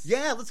it is.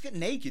 Yeah, let's get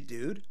naked,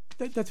 dude.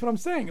 That's what I'm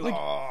saying. Like,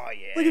 oh,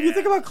 yeah. Like, if you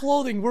think about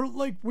clothing,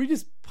 we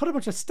just put a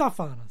bunch of stuff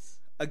on us.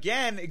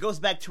 Again, it goes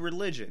back to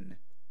religion.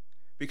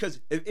 Because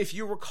if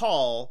you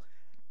recall,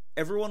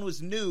 everyone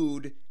was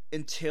nude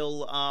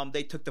until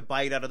they took the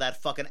bite out of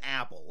that fucking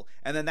apple.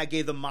 And then that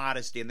gave them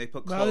modesty, and they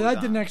put clothes on.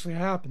 That didn't actually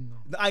happen,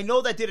 though. I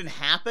know that didn't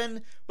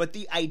happen, but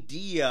the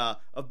idea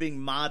of being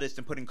modest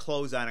and putting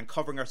clothes on and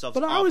covering ourselves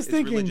up is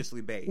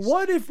religiously based.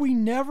 What if we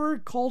never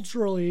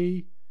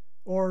culturally,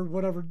 or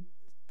whatever,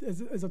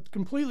 as a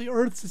completely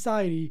Earth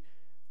society,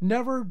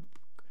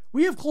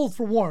 we have clothes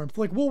for warmth.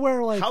 Like, we'll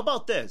wear, like... How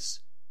about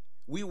this?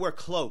 We wear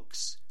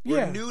cloaks.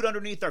 We're nude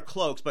underneath our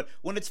cloaks, but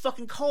when it's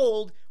fucking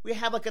cold, we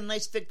have like a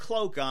nice thick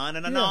cloak on,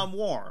 and now I'm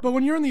warm. But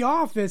when you're in the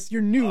office,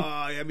 you're nude.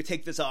 Oh, let me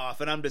take this off,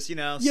 and I'm just, sitting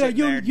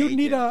there you'd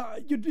need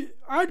naked.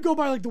 I'd go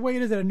by like the way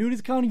it is at a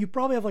nudist county. You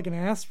probably have like an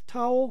ass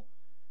towel,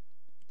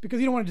 because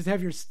you don't want to just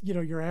have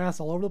your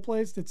ass all over the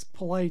place. It's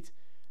polite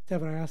to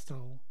have an ass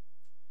towel.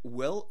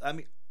 Well, I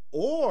mean,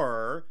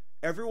 or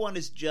everyone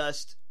is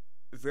just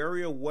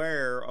very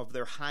aware of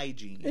their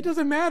hygiene. It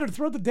doesn't matter.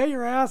 Throughout the day,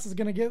 your ass is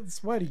going to get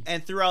sweaty.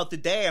 And throughout the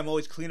day, I'm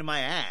always cleaning my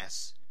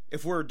ass.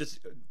 If we're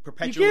just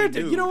perpetually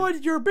nude. You know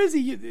what? You're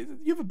busy. You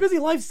have a busy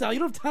lifestyle. You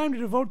don't have time to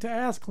devote to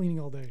ass cleaning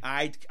all day.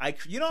 I'm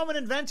an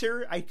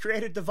inventor. I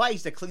created a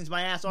device that cleans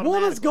my ass automatically.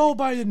 Well, let's go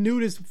by the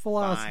nudist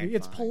philosophy. Fine.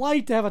 It's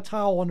polite to have a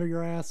towel under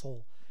your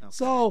asshole. Okay.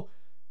 So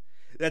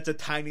that's the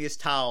tiniest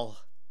towel.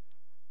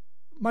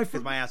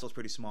 Because my asshole's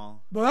pretty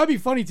small. But that'd be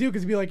funny, too,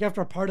 because it'd be like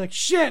after a party, like,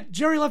 shit,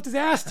 Jerry left his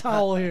ass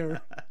towel here.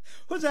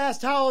 Whose ass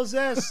towel is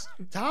this?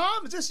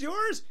 Tom, is this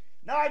yours?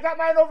 No, I got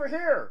mine over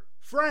here.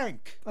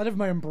 Frank. I'd have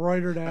my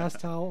embroidered ass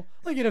towel.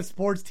 Like you'd have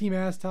sports team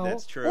ass towel.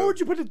 That's true. Or would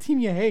you put a team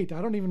you hate?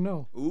 I don't even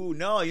know. Ooh,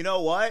 no, you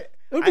know what?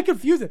 It would be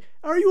confusing.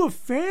 Are you a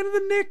fan of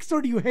the Knicks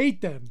or do you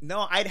hate them?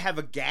 No, I'd have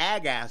a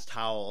gag ass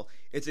towel.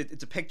 It's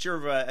a picture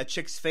of a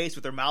chick's face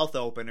with her mouth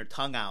open, her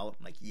tongue out.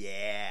 I'm like,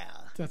 yeah.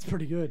 That's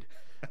pretty good.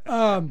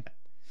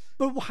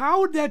 But how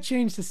would that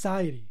change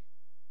society?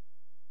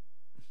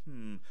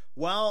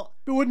 Well...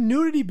 But would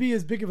nudity be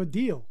as big of a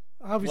deal?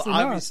 Obviously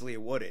not. Obviously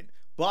it wouldn't.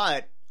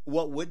 But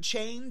what would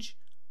change?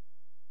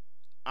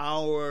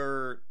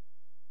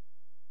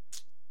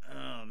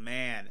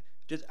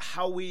 Just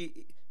how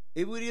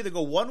it would either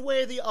go one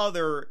way or the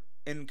other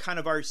in kind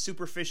of our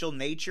superficial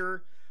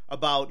nature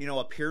about,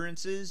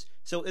 appearances.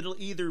 So it'll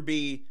either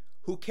be,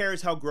 who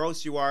cares how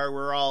gross you are,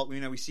 we're all,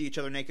 we see each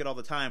other naked all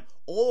the time,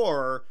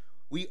 or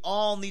we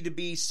all need to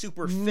be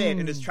super fit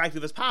and as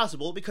attractive as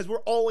possible because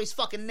we're always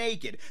fucking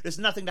naked. There's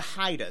nothing to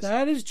hide us.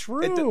 That is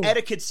true. The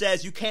etiquette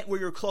says you can't wear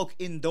your cloak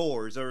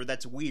indoors, or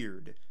that's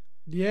weird.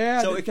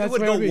 Yeah. So it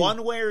would go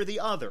one way or the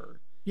other.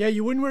 Yeah,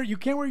 you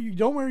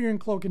don't wear your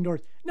cloak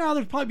indoors. Now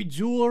there's probably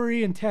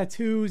jewelry and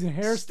tattoos and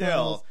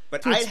hairstyles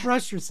to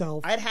express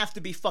yourself. I'd have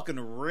to be fucking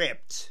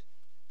ripped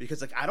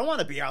because I don't want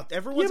to be out there.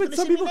 Everyone's but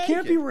some people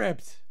can't be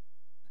ripped.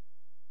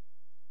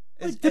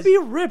 To be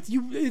ripped,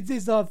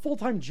 it's a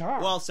full-time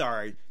job. Well,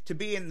 sorry. To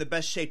be in the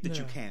best shape that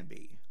you can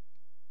be.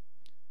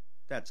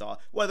 That's all.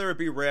 Whether it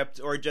be ripped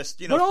or just,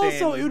 but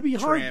also, it would be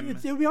hard. trim.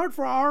 It would be hard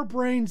for our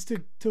brains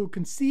to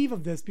conceive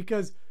of this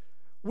because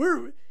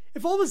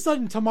if all of a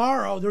sudden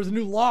tomorrow there was a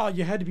new law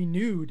you had to be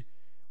nude,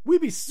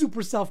 we'd be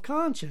super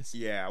self-conscious.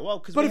 Yeah,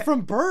 well, but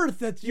from birth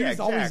that's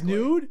always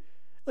nude.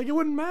 Like, it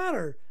wouldn't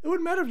matter. It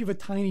wouldn't matter if you have a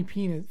tiny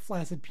penis,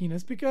 flaccid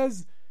penis,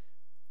 because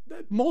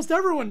most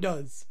everyone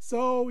does.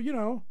 So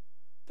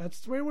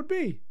that's the way it would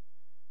be.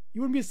 You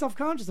wouldn't be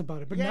self-conscious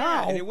about it. But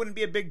now... and it wouldn't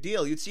be a big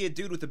deal. You'd see a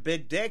dude with a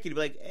big dick, you'd be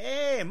like,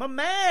 hey, my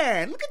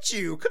man, look at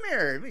you. Come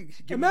here.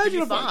 Give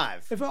me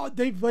five. If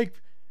they,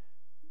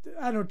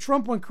 I don't know,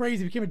 Trump went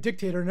crazy, became a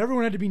dictator, and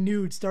everyone had to be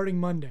nude starting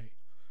Monday.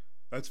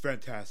 That's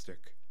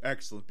fantastic.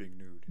 Excellent being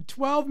nude.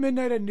 12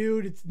 midnight at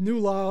nude. It's new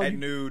law. At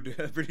nude.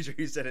 I'm pretty sure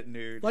you said it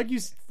nude. Like you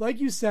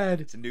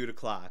said. It's a nude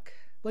o'clock.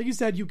 Like you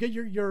said, you get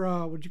your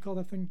what'd you call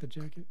that thing? The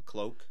jacket?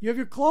 Cloak. You have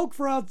your cloak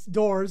for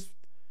outdoors.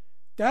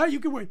 That you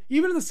can wear.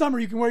 Even in the summer,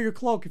 you can wear your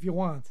cloak if you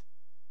want.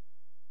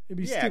 It'd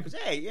be stupid. Because,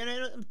 hey,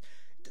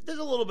 there's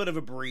a little bit of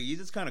a breeze.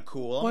 It's kind of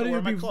cool. I'm going to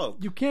wear my cloak.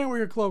 You can't wear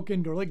your cloak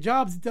indoor. Like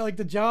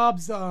the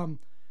Jobs dress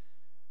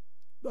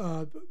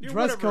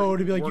code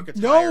would be like,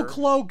 no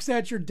cloaks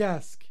at your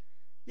desk.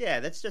 Yeah,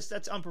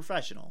 that's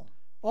unprofessional.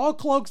 All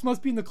cloaks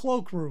must be in the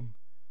cloakroom.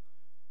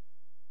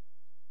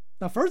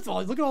 Now, first of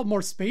all, look at all the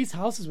more space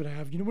houses would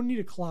have. You wouldn't need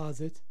a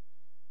closet.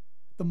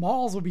 The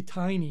malls would be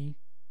tiny.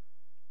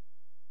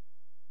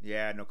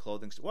 Yeah, no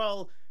clothing.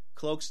 Well,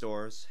 cloak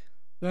stores.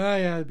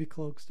 Yeah, it'd be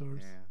cloak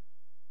stores. Yeah,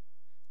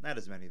 not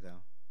as many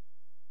though.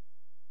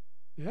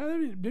 Yeah,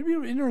 there'd be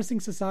an interesting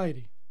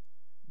society.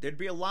 There'd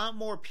be a lot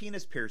more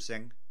penis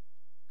piercing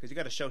because you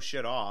got to show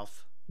shit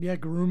off. Yeah,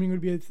 grooming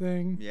would be a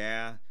thing.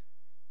 Yeah.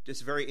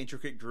 Just very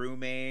intricate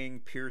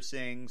grooming,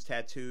 piercings,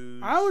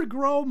 tattoos. I would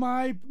grow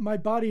my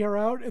body hair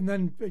out and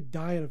then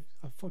dye it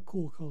a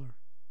cool color.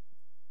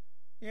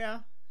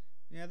 Yeah,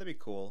 that'd be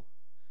cool.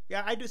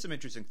 Yeah, I do some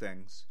interesting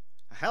things.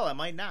 Hell, I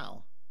might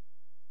now.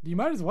 You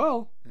might as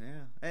well.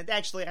 Yeah. And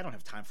actually, I don't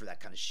have time for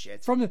that kind of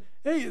shit.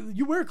 Hey,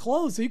 you wear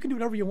clothes, so you can do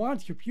whatever you want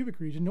to your pubic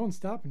region. No one's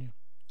stopping you.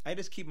 I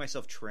just keep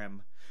myself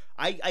trim.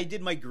 I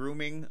did my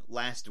grooming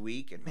last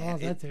week, and man,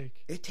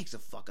 it takes a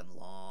fucking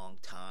long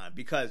time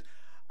because,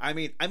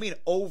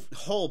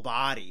 whole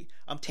body.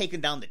 I'm taking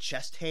down the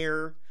chest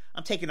hair.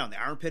 I'm taking down the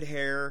armpit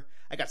hair.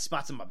 I got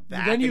spots on my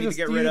back I need to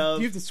get rid of.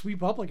 Do you have to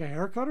sweep up like a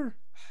hair cutter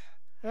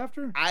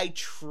after? I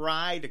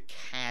try to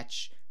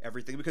catch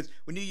everything because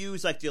when you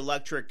use like the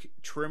electric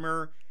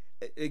trimmer,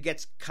 it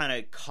gets kind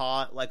of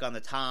caught like on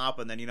the top,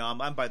 and then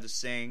I'm by the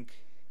sink.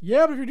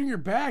 Yeah, but if you're doing your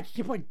back,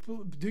 you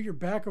can't do your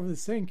back over the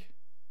sink.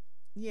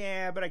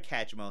 Yeah, but I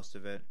catch most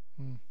of it.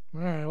 All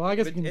right. Well, I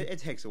guess it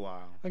takes a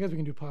while. I guess we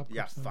can do pop.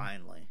 Yeah,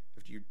 finally.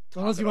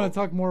 Unless you want to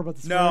talk more about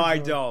the. No, I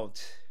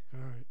don't. All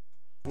right.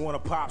 Wanna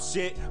pop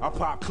shit? I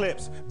pop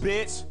clips,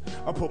 bitch.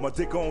 I put my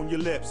dick on your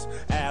lips.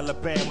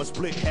 Alabama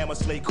split hammer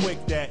slay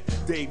quick that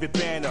David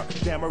Banner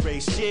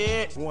Damaray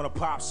shit. Wanna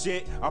pop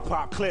shit? I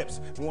pop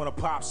clips. Wanna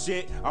pop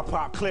shit? I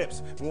pop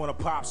clips. Wanna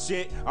pop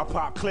shit? I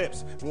pop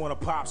clips. Wanna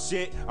pop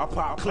shit? I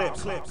pop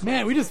clips.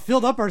 Man, we just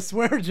filled up our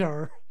swear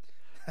jar.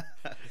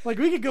 Like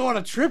we could go on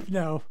a trip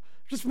now,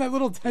 just from that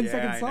little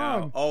 10-second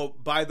song. Oh,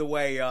 by the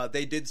way,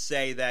 they did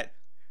say that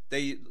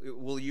they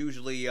will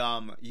usually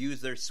use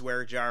their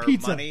swear jar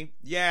money.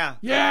 Yeah.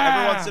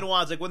 Every once in a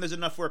while, it's like when there's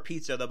enough for a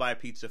pizza, they'll buy a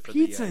pizza for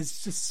pizza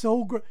is just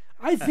so great.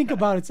 I think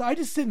about it. So I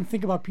just sit and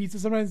think about pizza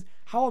sometimes.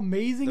 How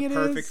amazing it is.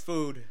 The perfect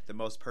food, the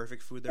most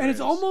perfect food there is. And it's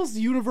almost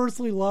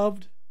universally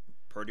loved.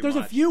 Pretty There's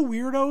much. a few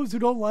weirdos who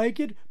don't like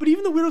it, but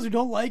even the weirdos who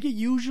don't like it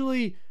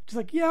usually just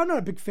like, yeah, I'm not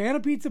a big fan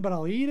of pizza, but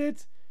I'll eat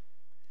it.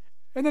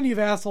 And then you have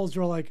assholes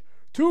who are like,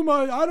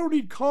 I don't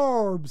eat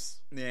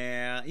carbs.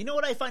 Yeah. You know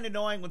what I find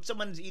annoying? When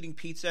someone's eating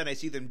pizza and I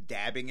see them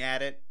dabbing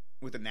at it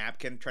with a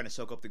napkin trying to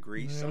soak up the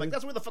grease. Yeah. I'm like,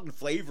 that's where the fucking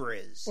flavor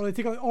is. Or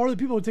the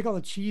people who take all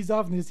the cheese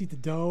off and they just eat the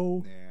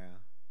dough.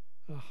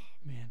 Yeah. Oh,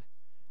 man.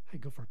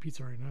 I'd go for a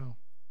pizza right now.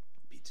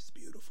 Pizza's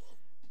beautiful.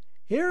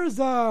 Here's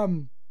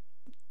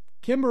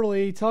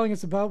Kimberly telling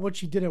us about what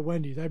she did at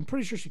Wendy's. I'm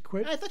pretty sure she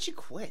quit. I thought she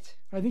quit.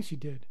 I think she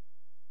did.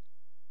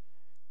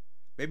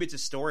 Maybe it's a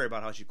story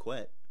about how she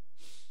quit.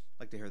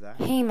 Like to hear that.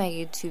 Hey my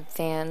YouTube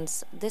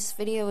fans, this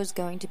video is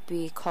going to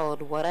be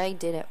called What I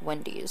Did at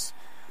Wendy's.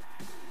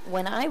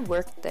 When I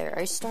worked there,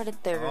 I started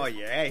there. Oh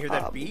yeah, hear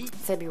that beat?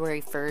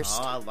 February 1st.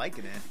 Oh, I'm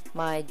liking it.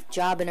 My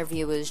job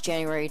interview was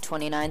January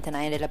 29th and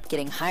I ended up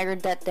getting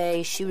hired that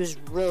day. She was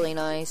really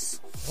nice.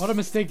 What a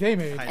mistake they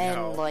made. I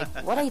know.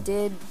 And what I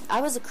did,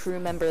 I was a crew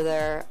member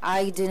there.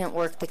 I didn't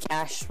work the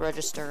cash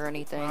register or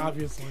anything.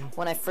 Obviously.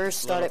 When I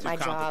first started my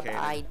job,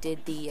 I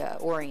did the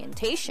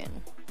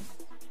orientation.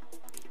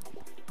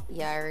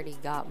 Yeah, I already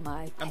got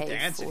my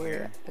pay for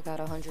it. I got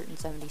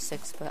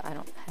 176, but I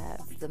don't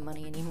have the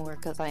money anymore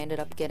because I ended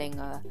up getting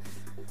a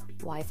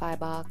Wi-Fi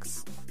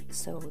box.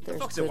 So there's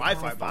good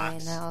Wi-Fi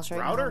box in the house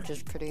right router? now, which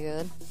is pretty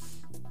good.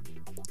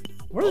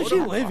 Where is she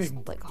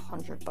living? Like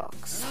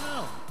 $100.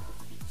 Oh.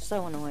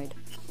 So annoyed.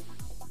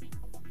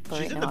 But she's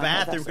right in now the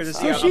bathroom because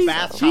she has a a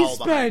bath towel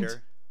behind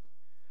her.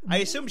 I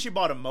assume she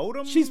bought a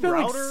modem. She spent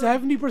router?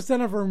 like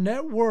 70% of her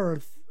net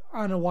worth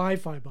on a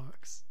Wi-Fi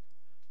box.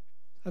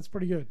 That's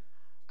pretty good.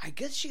 I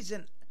guess she's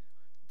in.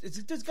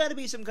 There's got to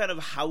be some kind of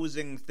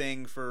housing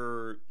thing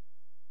for.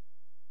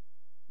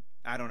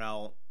 I don't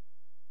know.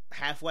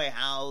 Halfway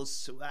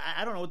house.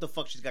 I don't know what the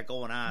fuck she's got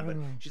going on, but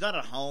she's not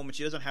at home and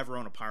she doesn't have her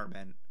own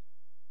apartment.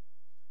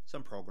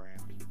 Some program.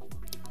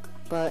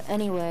 But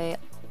anyway,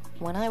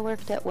 when I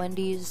worked at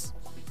Wendy's,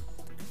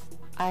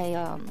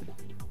 I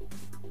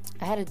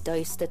had to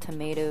dice the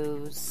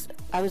tomatoes.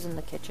 I was in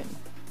the kitchen.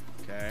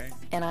 Okay.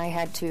 And I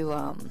had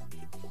to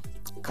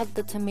cut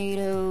the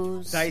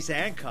tomatoes. Dice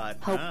and cut.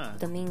 Help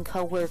the mean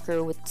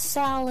coworker with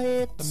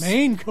salad. The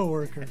main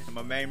coworker.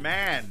 My main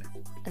man.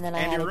 And then I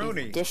had to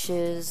do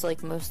dishes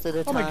like most of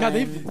the time. Oh my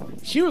god,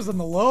 she was on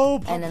the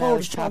low and then I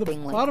was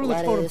chopping like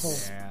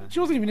lettuce. Yeah. She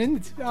wasn't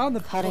even on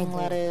the cutting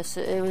lettuce.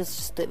 It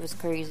was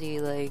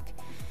crazy. Like,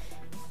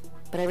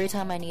 but every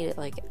time I needed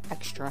like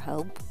extra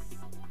help,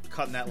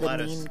 cutting that the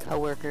lettuce, mean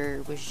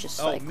coworker was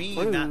just mean,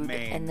 rude. not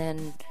main. And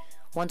then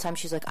one time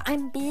she's like,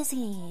 "I'm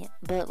busy,"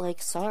 but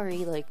like,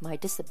 sorry, like my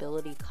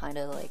disability kind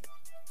of like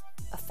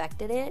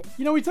affected it.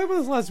 You know, we talked about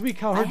this last week.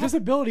 How her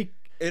disability.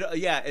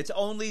 It's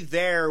only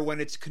there when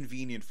it's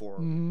convenient for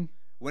her. Mm-hmm.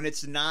 When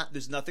it's not,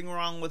 there's nothing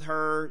wrong with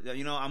her.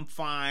 You know, I'm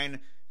fine.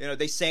 You know,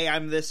 they say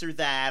I'm this or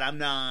that. I'm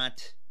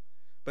not.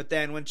 But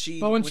then when she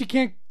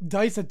can't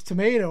dice a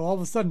tomato, all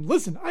of a sudden,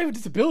 listen, I have a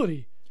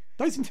disability.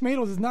 Dicing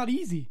tomatoes is not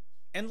easy.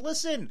 And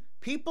listen,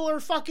 people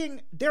are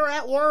they're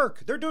at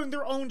work. They're doing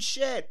their own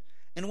shit.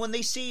 And when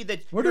they see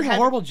that we're doing a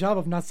horrible job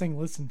of not saying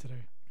listen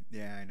today.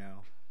 Yeah, I know.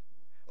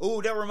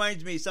 Oh, that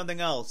reminds me of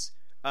something else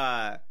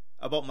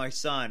about my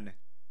son.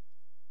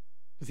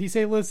 Does he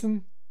say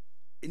listen?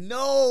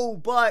 No,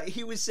 but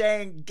he was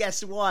saying,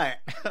 guess what?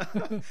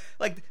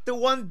 Like the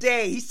one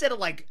day he said it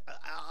like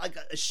a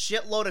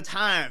shitload of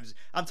times.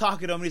 I'm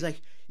talking to him and he's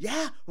like,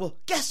 yeah, well,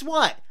 guess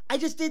what? I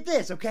just did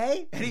this,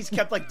 okay? And he's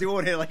kept like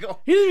doing it like, oh.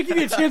 He didn't even give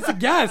me a chance to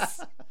guess.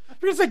 If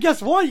you're gonna say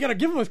guess what, you gotta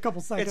give him a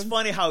couple seconds. It's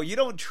funny how you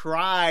don't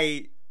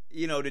try,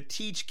 to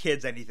teach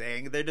kids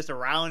anything. They're just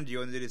around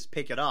you and they just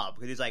pick it up.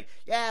 Because he's like,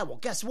 yeah, well,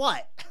 guess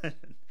what?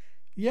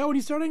 Yeah, when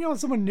you start hanging out with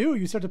someone new,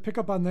 you start to pick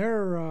up on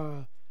their...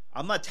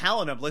 I'm not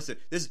telling him, listen,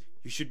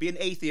 you should be an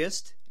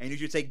atheist, and you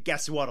should say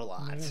guess what a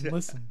lot. Yeah, and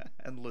listen.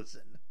 And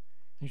listen.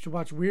 You should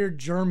watch weird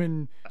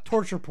German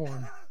torture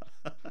porn.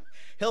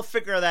 He'll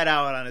figure that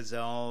out on his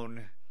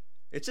own.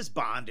 It's just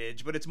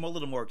bondage, but it's a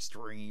little more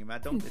extreme.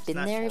 It's been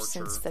not there torture.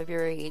 Since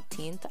February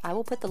 18th. I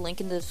will put the link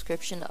in the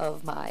description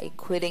of my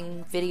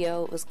quitting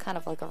video. It was kind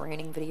of like a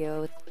raining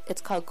video.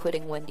 It's called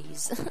Quitting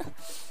Wendy's.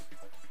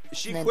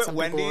 She quit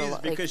Wendy's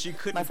because she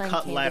couldn't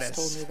cut lettuce. My friend Candace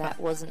told me that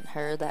wasn't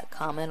her that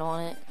comment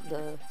on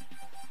it.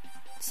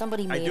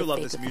 Somebody made a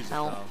fake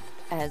account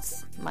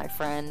as my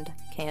friend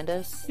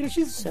Candace.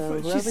 She's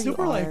super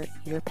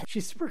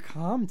she's super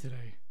calm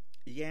today.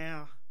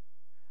 Yeah.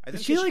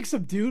 Is she like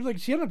subdued? Like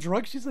she on a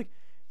drug? She's like,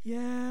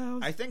 yeah.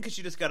 I think because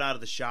she just got out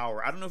of the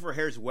shower. I don't know if her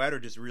hair's wet or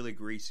just really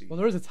greasy. Well,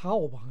 there's a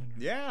towel behind her.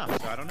 Yeah,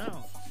 so I don't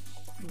know.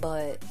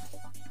 But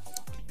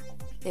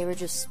they were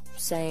just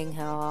saying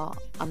how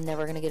I'm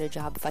never going to get a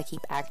job if I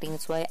keep acting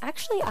this way.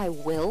 Actually, I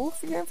will,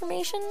 for your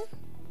information.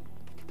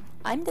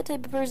 I'm the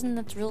type of person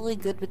that's really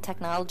good with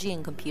technology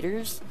and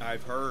computers.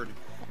 I've heard.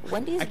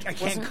 Wendy's I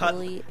can't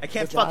really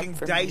fucking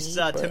dice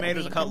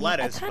tomatoes and cut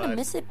lettuce. I kind of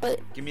miss it,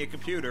 but give me a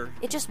computer.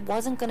 It just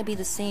wasn't going to be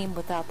the same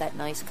without that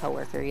nice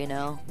coworker,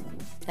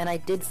 And I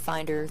did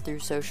find her through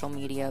social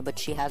media, but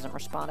she hasn't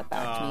responded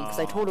back to me because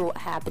I told her what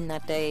happened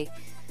that day.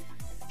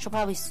 She'll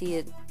probably see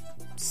it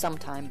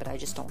sometime, but I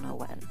just don't know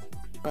when.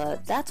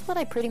 But that's what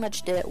I pretty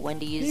much did at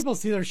Wendy's. People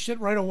see their shit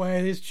right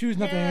away. They just choose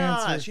not to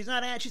answer. She's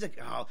not. She's like,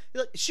 oh,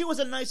 she was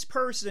a nice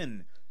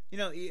person.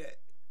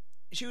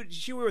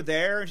 She were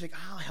there, and she's like,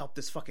 I'll help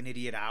this fucking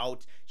idiot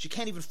out. She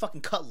can't even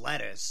fucking cut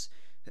lettuce.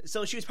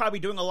 So she was probably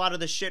doing a lot of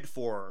the shit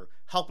for her,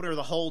 helping her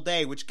the whole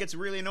day, which gets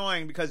really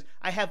annoying because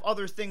I have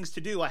other things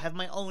to do. I have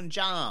my own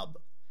job.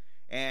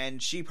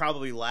 And she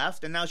probably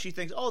left, and now she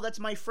thinks, oh, that's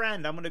my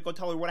friend. I'm going to go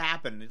tell her what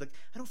happened. He's like,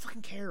 I don't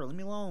fucking care. Leave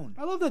me alone.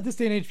 I love that this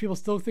day and age people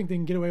still think they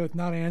can get away with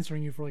not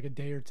answering you for like a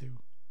day or two.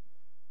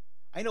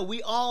 I know.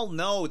 We all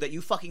know that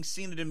you fucking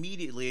seen it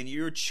immediately, and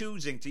you're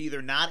choosing to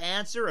either not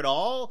answer at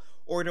all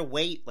or to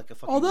wait like a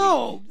fucking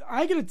Although,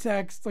 I get a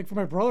text like from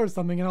my brother or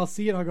something, and I'll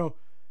see it, and I'll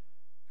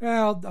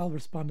go, I'll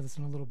respond to this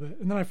in a little bit.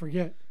 And then I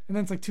forget. And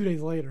then it's like 2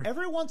 days later.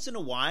 Every once in a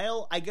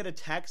while, I get a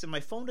text, and my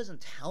phone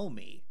doesn't tell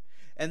me.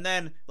 And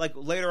then, like,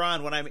 later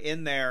on when I'm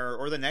in there,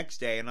 or the next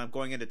day, and I'm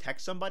going in to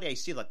text somebody, I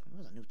see, like,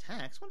 there's a new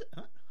text.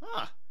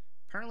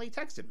 Apparently he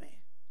texted me.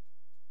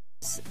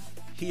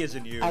 He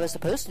isn't you. I was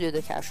supposed to do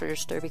the cash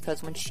register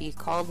because when she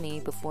called me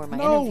before my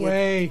interview... No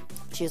way!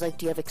 She was like,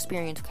 do you have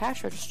experience with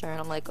cash register?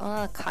 And I'm like,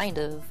 kind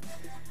of.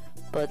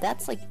 But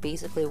that's, like,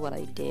 basically what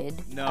I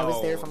did. No. I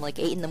was there from, like,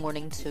 8 in the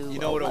morning to 11. You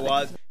know what it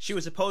was? She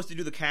was supposed to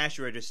do the cash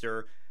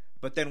register...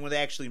 But then when they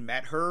actually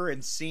met her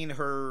and seen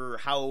her,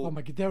 oh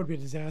my God, that would be a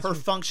disaster. Her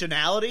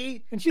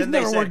functionality, and she's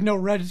never worked no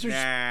register.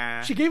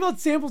 Nah. She gave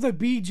out samples at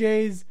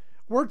BJ's,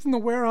 worked in the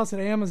warehouse at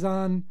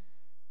Amazon.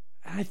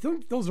 I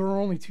think those are her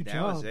only two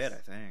jobs. That was it,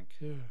 I think.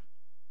 Yeah.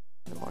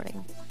 In the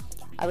morning,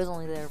 I was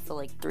only there for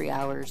like 3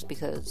 hours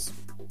because,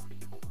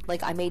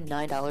 like, I made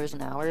 $9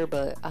 an hour,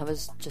 but I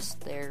was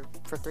just there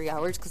for 3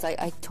 hours because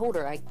I told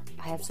her I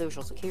have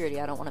Social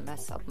Security. I don't want to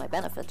mess up my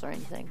benefits or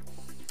anything.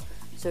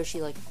 So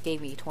she, like,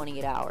 gave me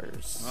 28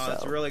 hours. Oh,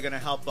 that's really going to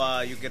help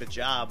you get a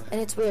job.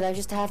 And it's weird. I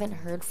just haven't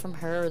heard from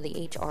her or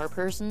the HR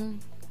person.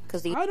 I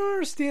don't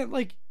understand.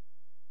 Like,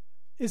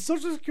 is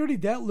Social Security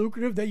that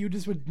lucrative that you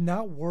just would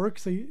not work?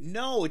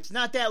 No, it's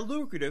not that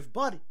lucrative,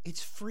 but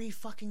it's free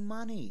fucking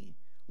money.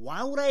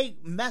 Why would I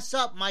mess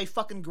up my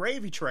fucking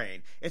gravy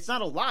train? It's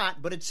not a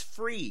lot, but it's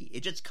free.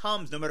 It just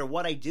comes no matter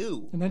what I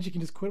do. And then she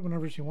can just quit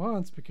whenever she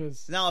wants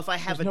because... Now, if I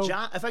have a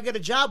job, if I get a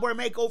job where I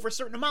make over a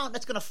certain amount,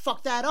 that's going to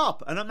fuck that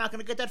up. And I'm not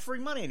going to get that free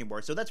money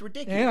anymore. So that's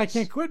ridiculous. And I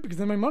can't quit because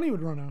then my money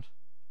would run out.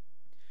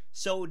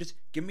 So just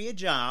give me a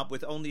job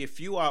with only a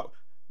few hours.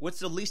 What's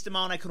the least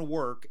amount I can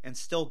work and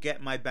still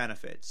get my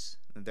benefits?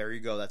 And there you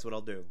go. That's what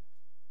I'll do.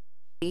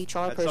 The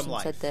HR person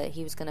said that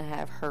he was going to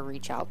have her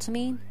reach out to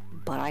me,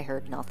 but I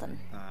heard nothing.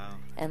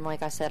 And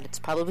like I said, it's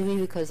probably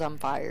because I'm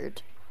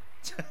fired.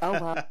 Oh,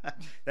 well.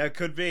 That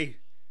could be.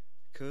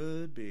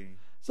 Could be.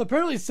 So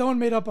apparently someone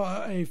made up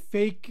a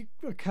fake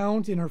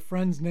account in her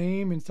friend's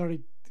name and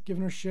started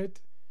giving her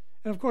shit.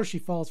 And of course she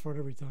falls for it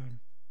every time.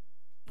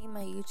 Hey,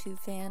 my YouTube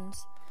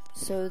fans.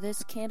 So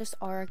this Candace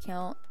R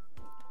account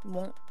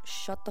won't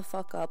shut the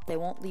fuck up. They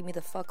won't leave me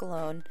the fuck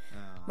alone.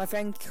 Oh. My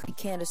friend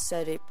Candace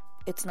said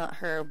it's not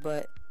her,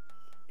 but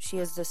she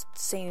has the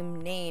same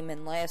name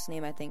and last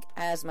name, I think,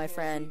 as my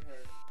friend.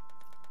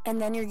 And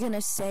then you're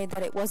gonna say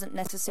that it wasn't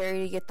necessary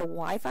to get the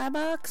Wi-Fi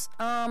box?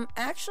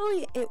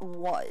 Actually, it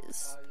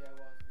was.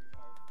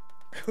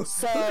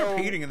 So, who's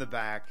repeating in the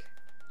back?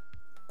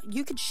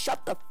 You could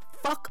shut the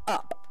fuck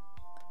up.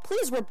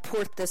 please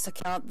report this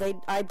account.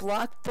 I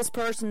blocked this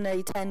person.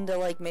 They tend to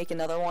like make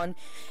another one,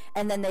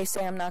 and then they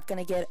say I'm not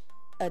gonna get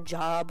a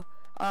job.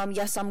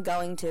 Yes, I'm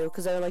going to,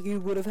 because they're like, you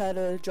would have had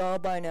a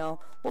job by now.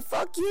 Well,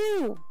 fuck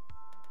you.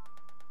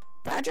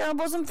 That job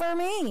wasn't for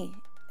me.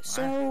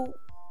 So,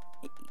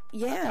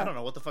 yeah. I don't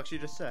know what the fuck she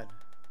just said.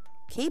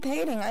 Keep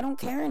hating. I don't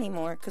care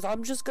anymore, because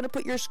I'm just going to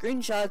put your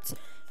screenshots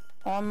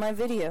on my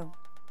video.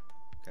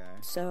 Okay.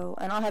 So,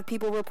 and I'll have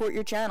people report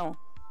your channel.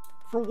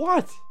 For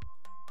what?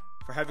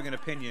 For having an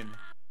opinion.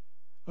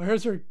 Oh,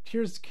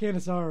 here's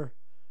Candace R.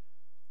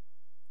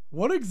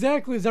 What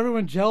exactly is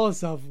everyone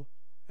jealous of,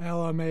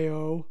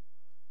 LMAO?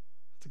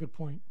 That's a good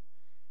point.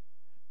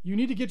 You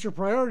need to get your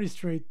priorities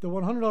straight. The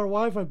 $100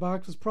 Wi-Fi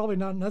box was probably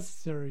not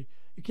necessary.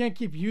 You can't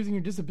keep using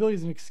your disability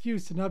as an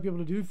excuse to not be able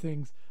to do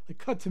things, like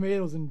cut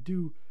tomatoes and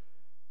do...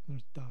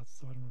 There's dots,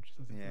 so I don't know what she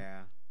says. Yeah.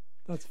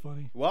 That's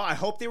funny. Well, I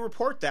hope they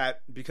report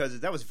that, because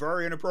that was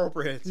very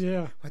inappropriate.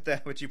 Yeah.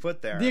 What you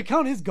put there. The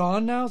account is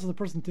gone now, so the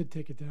person did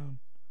take it down.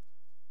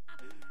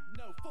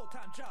 No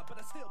full-time job, but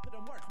I still put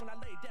in work when I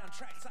lay down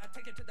tracks. I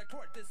take it to the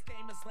court. This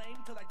game is lame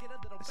till I get a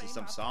little This fame. is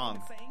some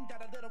song.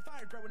 Got a little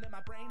fire growing in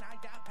my brain. I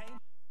got pain.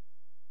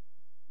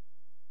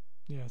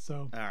 Yeah,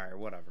 so... Alright,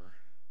 whatever.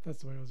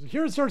 That's the way it was.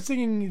 Here it starts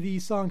singing the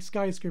song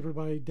Skyscraper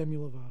by Demi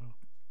Lovato.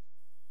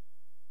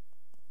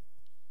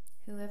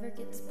 Whoever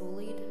gets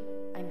bullied,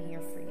 I'm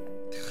here for you.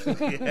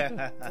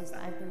 Yeah. Because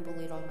I've been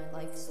bullied all my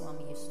life, so I'm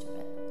used to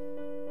it.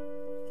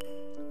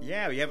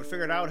 Yeah, we haven't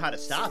figured out how to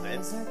stop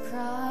it. Skies are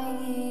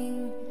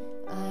crying,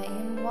 I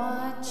am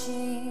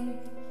watching,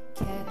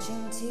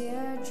 catching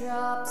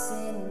teardrops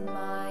in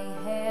my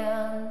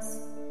hands.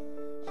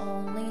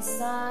 Only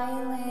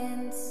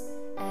silence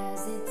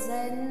as it's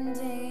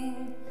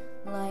ending,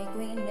 like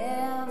we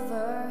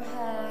never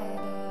had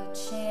a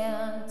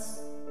chance.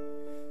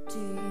 Do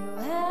you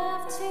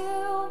have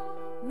to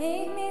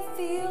make me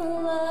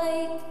feel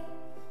like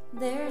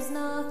there's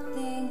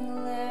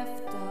nothing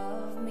left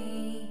of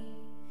me?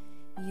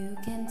 You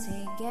can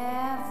take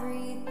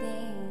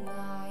everything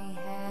I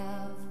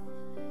have.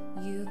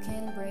 You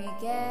can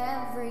break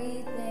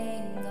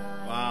everything I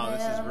Wow,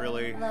 this is am,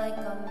 really... like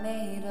I'm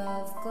made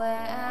of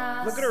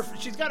glass. Look at her.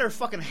 She's got her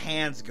fucking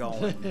hands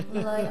going.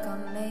 Like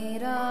I'm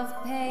made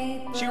of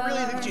paper. She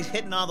really thinks she's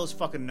hitting all those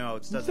fucking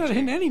notes, She's doesn't not she?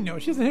 hitting any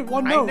note. She hasn't hit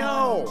one I note.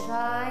 know.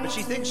 But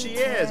she thinks she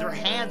is. Her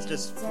hands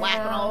just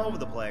flapping all over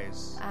the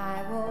place.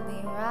 I will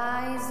be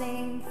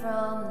rising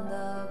from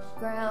the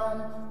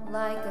ground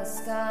like a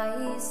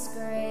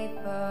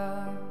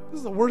skyscraper. This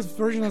is the worst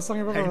version of that song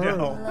I've ever I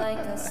know. heard. Like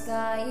a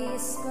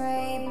skyscraper.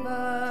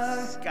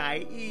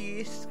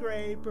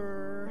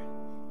 Skyscraper.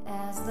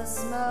 As the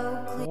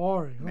smoke clears.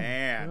 Boring. Oh,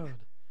 Man.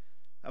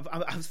 God.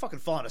 I was fucking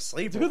falling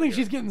asleep. It's a good thing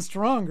she's getting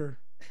stronger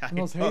than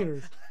those I know.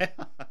 haters.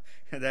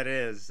 That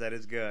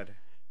is good.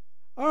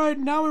 All right,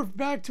 now we're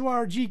back to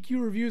our GQ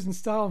reviews and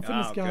style and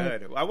fitness guy.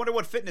 Good. I wonder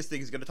what fitness thing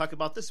he's going to talk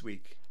about this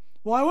week.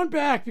 Well, I went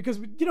back because,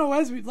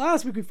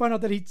 last week we found out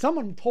that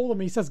someone told him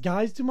he says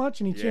guys too much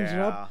and he changed it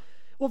up.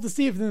 We'll have to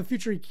see if in the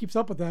future he keeps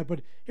up with that.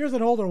 But here's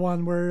an older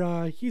one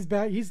where he's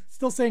back. He's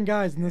still saying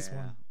guys in this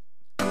one.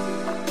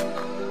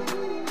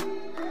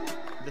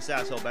 This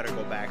asshole better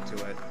go back to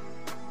it.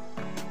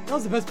 That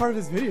was the best part of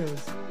his videos.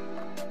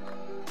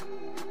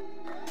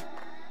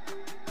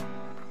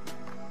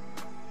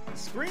 The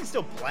screen's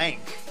still blank.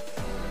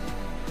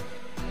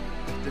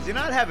 Does he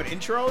not have an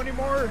intro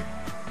anymore?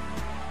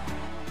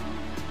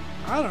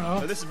 I don't know.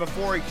 Oh, this is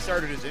before he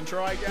started his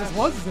intro, I guess. This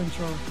was his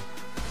intro.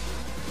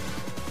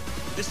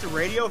 This the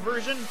radio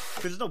version?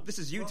 Because this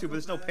is YouTube, but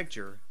there's no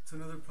picture. To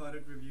another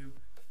product review,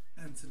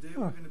 and today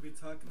we're going to be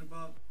talking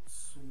about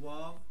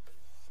Suave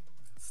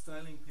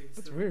styling paste.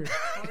 That's weird.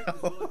 Really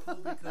cool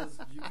because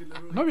you could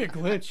literally Might be a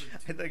glitch.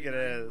 I think it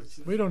is.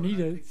 We don't need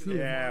it. See it.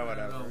 Yeah,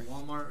 whatever. At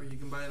Walmart, or you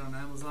can buy it on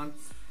Amazon.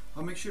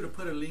 I'll make sure to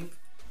put a link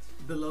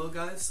below,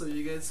 guys, so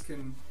you guys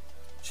can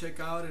check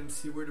out and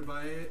see where to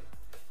buy it,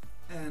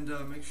 and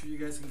make sure you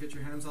guys can get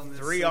your hands on this.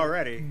 3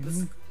 already.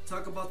 Let's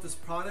talk about this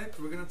product.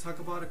 We're going to talk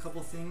about a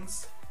couple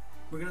things.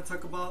 We're going to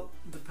talk about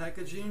the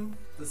packaging,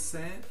 the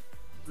scent,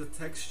 the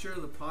texture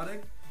of the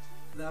product,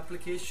 the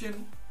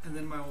application, and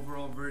then my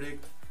overall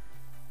verdict.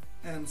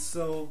 And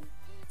so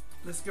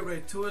let's get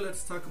right to it.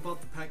 Let's talk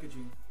about the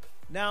packaging.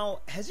 Now,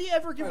 has he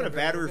ever given a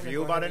bad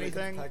review about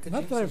anything? Not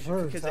that I've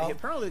heard. Because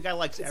apparently the guy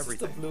likes It's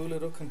everything. just a blue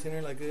little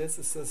container like this.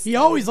 It says He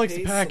always likes the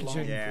Paste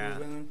packaging. Yeah.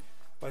 Proven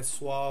by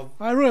Suave.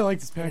 I really like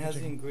this And it has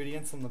the packaging.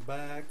 ingredients on the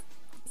back.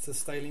 It's a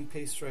styling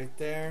paste right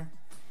there.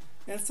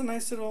 And it's a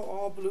nice little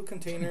all blue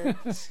container.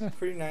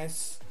 Pretty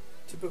nice.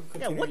 Typical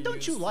Yeah, container. what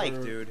don't you used like,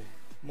 for dude?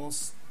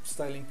 Most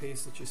styling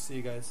paste that you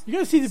see, guys. You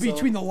gotta see the So,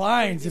 between the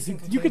lines. If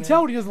decent you can container,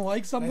 tell when he doesn't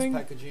like Nice something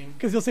packaging.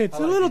 because he'll say it's I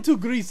a like little it. too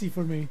greasy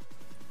for me.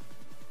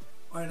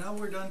 Alright, now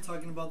we're done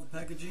talking about the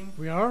packaging.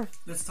 We are.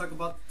 Let's talk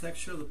about the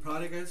texture of the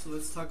product, guys. So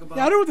let's talk about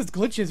Yeah, I don't know what this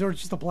glitch is, or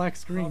it's just a black how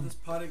screen. this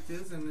product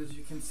is. And as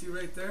you can see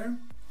right there,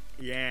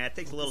 Yeah, it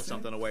takes a little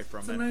something away from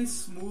it's a it. nice,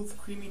 smooth,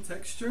 creamy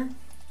texture.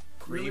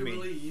 Creamy.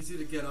 Really easy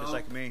to get Just off.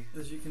 like me.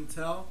 As you can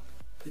tell,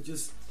 it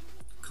just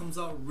comes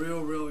out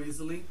real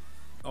easily.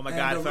 Oh my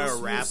god, if I were a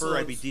rapper,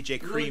 I'd be DJ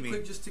Creamy. Really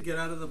quick, just to get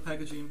out of the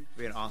packaging. It'd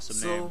be an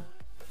awesome name.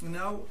 So,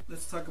 now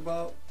let's talk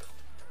about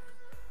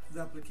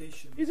the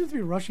application. You just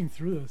be rushing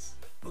through this.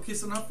 Okay,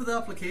 so now for the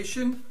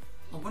application,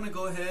 I'm going to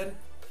go ahead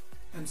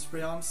and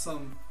spray on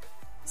some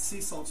sea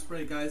salt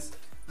spray, guys.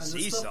 And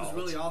this stuff is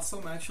really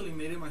awesome. I actually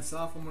made it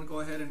myself. I'm going to go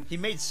ahead and... He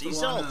made sea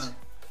salt?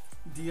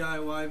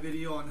 DIY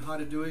video on how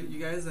to do it. You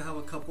guys have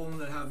a couple of them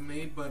that have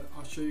made, but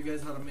I'll show you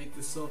guys how to make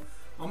this. So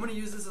I'm going to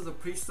use this as a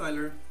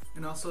pre-styler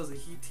and also as a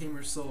heat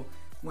tamer, so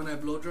when I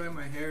blow dry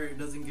my hair it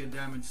doesn't get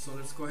damaged. So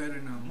let's go ahead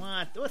and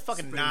what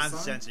fucking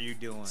nonsense are you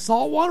doing?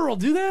 Salt water will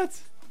do that?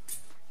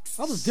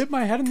 I'll just dip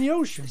my head in the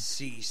ocean.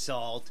 Sea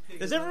salt.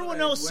 Does everyone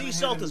know sea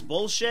salt is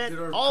bullshit?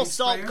 All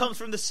salt comes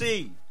from the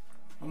sea.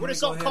 Where does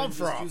salt come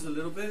from? Use a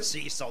little bit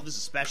sea salt. This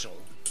is special.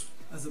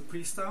 As a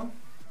pre-style.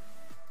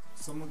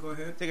 So I'm gonna go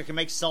ahead. Think I can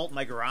make salt in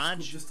my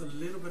garage? Just a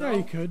little bit. Yeah,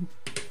 you could.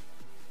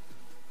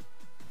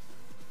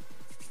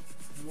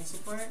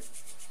 Emulsify it.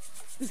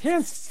 His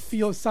hands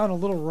sound a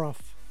little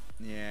rough.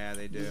 Yeah,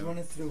 they do. Just run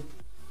it through.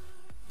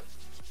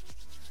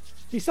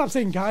 He stopped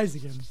saying guys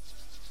again.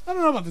 I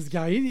don't know about this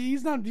guy.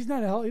 He's not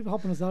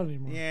helping us out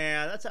anymore.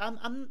 Yeah, that's I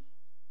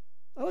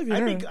like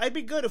the I'd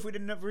be good if we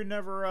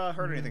never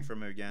heard anything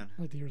from him again.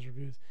 I like to hear his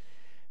reviews.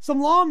 Some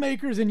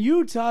lawmakers in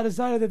Utah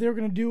decided that they were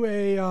going to do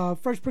a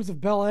Fresh Prince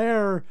of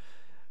Bel-Air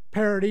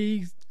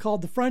parody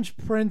called "The French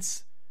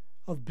Prince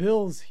of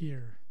Bills"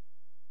 here.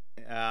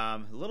 A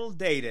little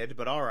dated,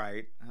 but all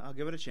right. I'll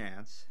give it a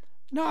chance.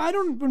 No, I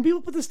don't. When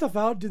people put this stuff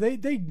out, do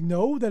they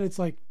know that it's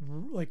like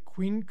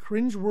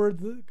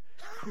cringe-worthy?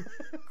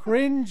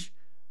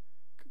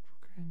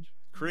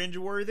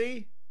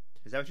 Cringe-worthy?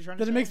 Is that what you're trying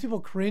to say? That it makes people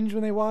cringe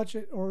when they watch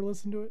it or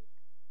listen to it?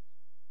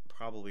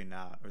 Probably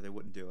not, or they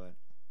wouldn't do it.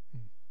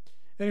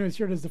 Anyways,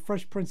 here it is, The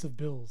Fresh Prince of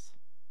Bills.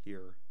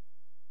 Here.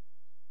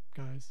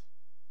 Guys.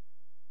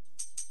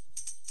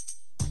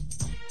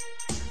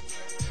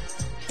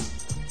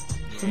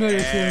 Familiar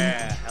tune.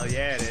 Yeah, hell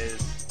yeah it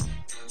is.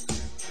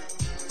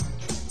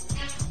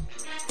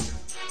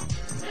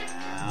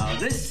 Now,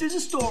 this is a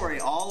story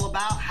all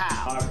about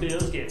how our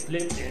bills get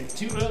flipped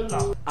into a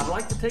law. I'd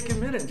like to take a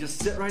minute and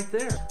just sit right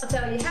there. I'll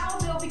tell you how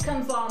a bill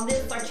becomes law on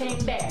this our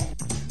chain bag.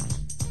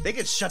 They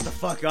can shut the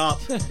fuck up.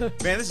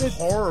 Man, this is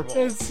horrible.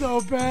 It's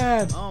so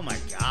bad. Oh my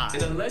god.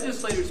 In a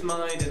legislator's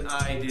mind, an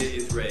idea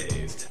is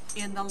raised.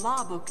 In the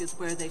law book is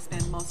where they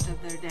spend most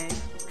of their day.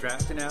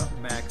 Drafting out,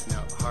 maxing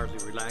out, hardly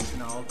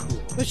relaxing, all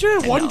cool. They should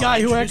have one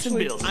guy who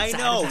actually... I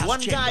know, one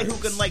guy who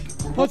can like...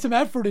 put some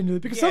effort into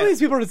it. Because some of these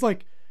people are just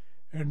like,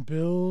 and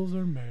bills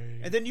are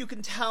made. And then you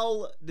can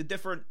tell they're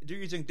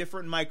using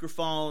different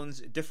microphones,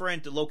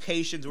 different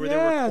locations where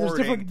they're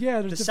recording.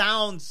 There's the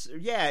sounds,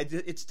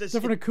 it's just...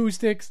 different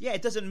acoustics. Yeah,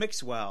 it doesn't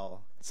mix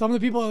well. Some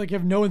of the people like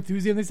have no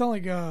enthusiasm. They sound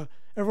like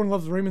everyone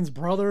loves Raymond's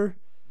brother.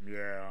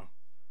 Yeah.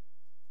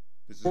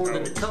 More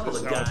than a couple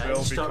of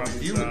guys start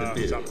reviewing the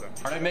bill.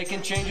 Are they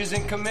making changes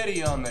in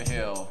committee on the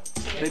Hill?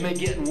 They may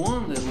get in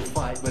one little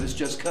fight, but it's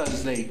just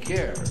because they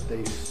care.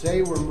 They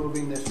say we're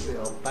moving this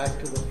bill back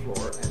to the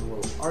floor and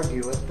we'll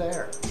argue it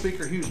there.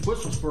 Speaker Hughes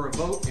whistles for a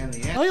vote and the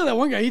answer. I look at that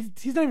one guy.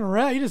 He's not even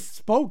right. He just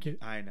spoke it.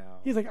 I know.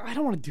 He's like, I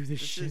don't want to do this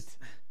shit.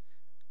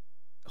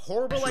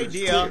 Horrible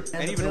idea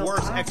and even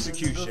worse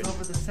execution.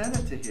 Over the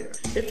Senate to hear.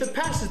 If it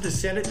passes the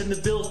Senate, then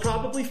the bill's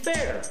probably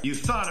fair. You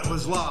thought it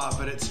was law,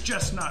 but it's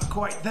just not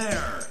quite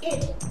there.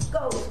 It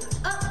goes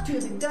up to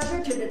the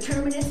governor to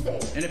determine its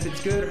fate. And if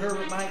it's good,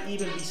 Herbert might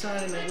even be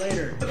signing it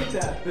later. Look at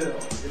that bill.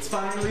 It's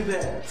finally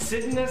there.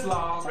 Sitting as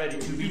law, ready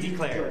to be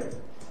declared.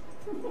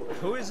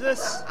 Who is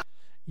this?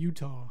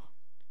 Utah.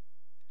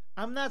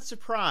 I'm not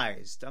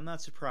surprised.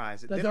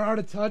 That they're out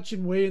of touch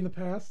and way in the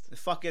past. The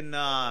fucking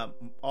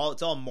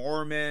it's all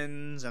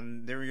Mormons,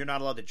 and you're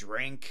not allowed to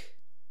drink.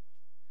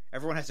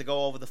 Everyone has to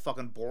go over the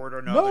fucking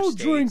border. No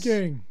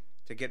drinking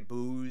to get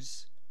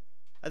booze.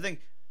 I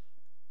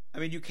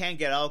mean, you can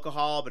get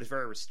alcohol, but it's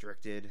very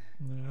restricted.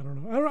 Yeah, I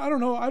don't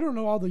know. I don't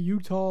know all the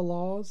Utah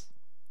laws.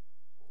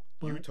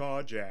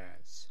 Utah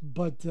jazz.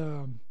 But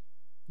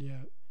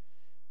yeah,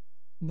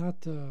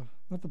 not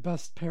the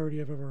best parody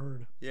I've ever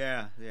heard.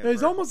 Yeah.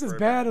 It's almost as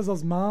bad as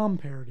those mom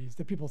parodies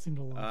that people seem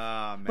to love.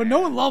 Man. But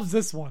no one loves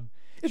this one.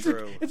 It's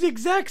the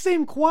exact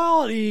same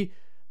quality,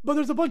 but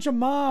there's a bunch of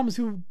moms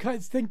who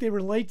think they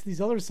relate to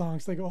these other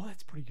songs. They go, oh,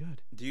 that's pretty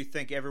good. Do you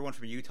think everyone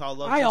from Utah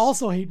loves I this?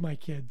 also hate my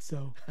kids,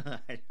 so.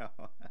 I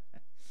know.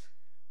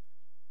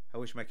 I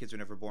wish my kids were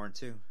never born,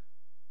 too.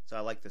 So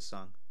I like this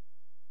song.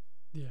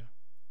 Yeah.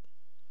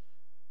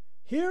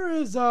 Here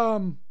is, hold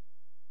on,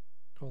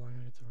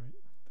 I get to right.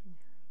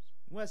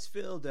 West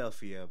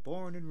Philadelphia,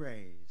 born and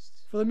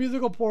raised. For the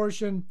musical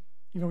portion,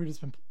 we were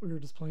just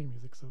playing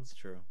music, so it's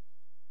true.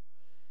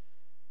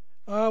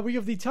 We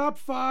have the top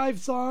 5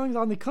 songs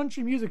on the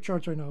country music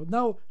charts right now.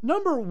 Now,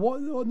 number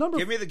one,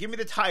 give me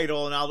the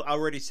title, and I'll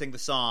already sing the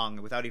song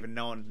without even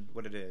knowing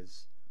what it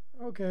is.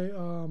 Okay.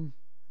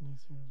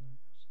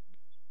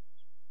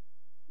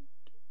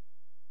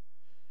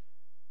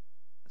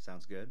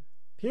 Sounds good.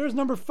 Here's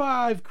number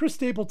 5, Chris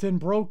Stapleton,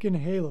 Broken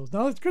Halos.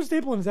 Now, Chris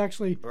Stapleton is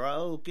actually...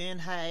 Broken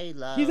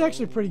Halos. He's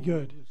actually pretty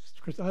good.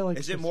 Chris, I like.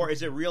 Is it more?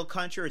 Is it real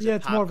country or is yeah, it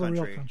it's pop more of country?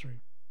 a real country.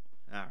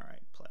 All right,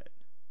 play it.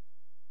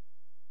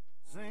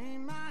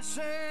 Sing my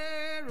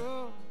share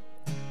of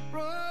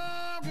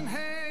broken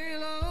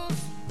halos,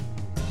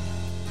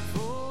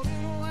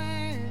 folding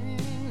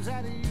wings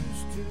that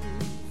used to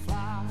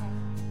fly.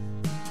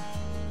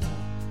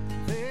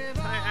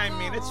 I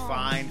mean, it's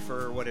fine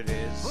for what it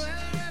is.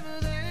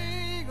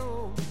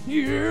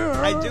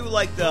 Yeah. I do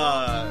like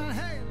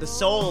the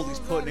soul he's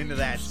putting into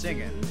that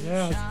singing.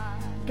 Yeah, it's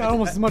got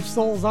almost as much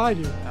soul as I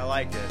do. I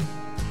like it.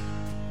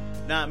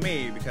 Not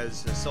me,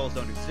 because the souls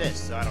don't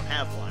exist, so I don't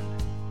have one.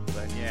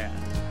 But yeah.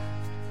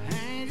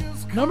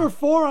 Number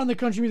 4 on the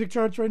country music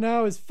charts right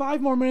now is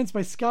 5 More Minutes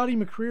by Scotty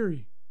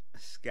McCreery.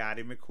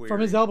 Scotty McCreery.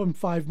 From his album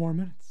 5 More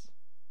Minutes.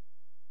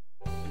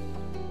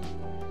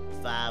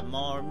 5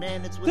 more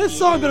minutes with This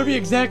song better be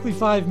exactly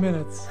 5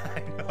 minutes.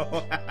 I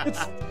know.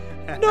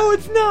 No,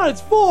 it's not. It's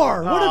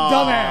 4. What a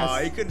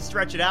dumbass. You couldn't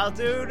stretch it out,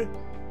 dude?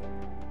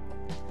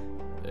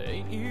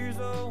 8 years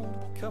old,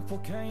 couple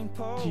cane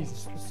poles.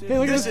 Jesus. Hey,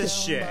 look this at is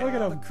shit. Look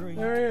at him.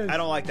 There he is. I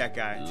don't like that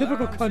guy.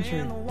 Typical country.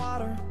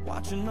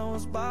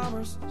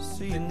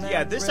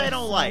 Yeah, this I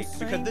don't like,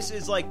 because this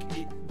is like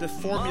the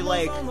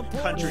formulaic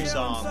country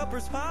song.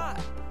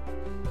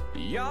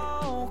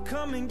 Y'all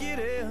come and get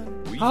it.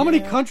 How many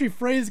country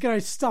phrases can I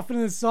stuff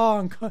into this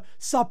song?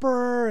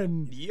 Supper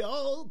and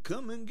y'all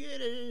come and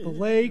get it. The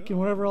lake and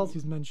whatever else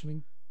he's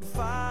mentioning.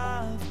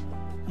 5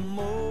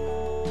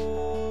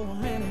 more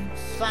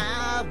minutes.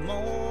 5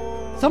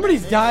 more.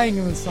 Somebody's dying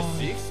in this song.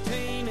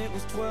 16, it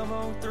was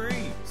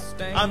 12:03.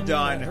 I'm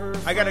done.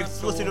 I gotta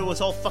listen to his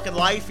whole fucking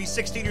life. He's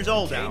 16 years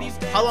old now.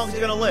 How long is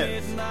he gonna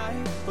live?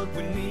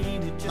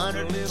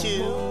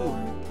 102.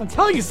 I'm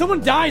telling you,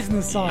 someone dies in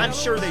this song. I'm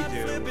sure they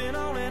do.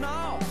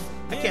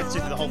 I can't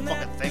sit through the whole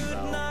fucking thing,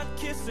 though.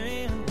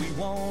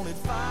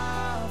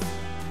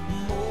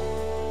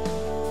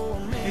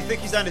 You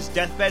think he's on his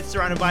deathbed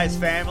surrounded by his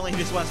family? He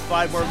just wants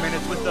 5 more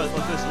minutes with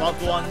his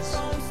loved ones?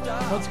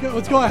 Let's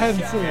go ahead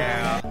and see.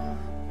 Yeah.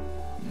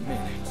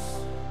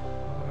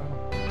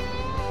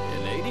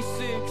 In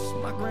 86,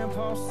 my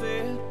grandpa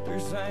said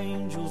there's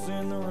angels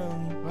in the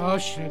room. Oh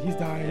shit, he's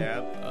dying.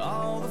 Yep.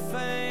 All the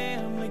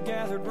family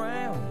gathered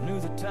round, knew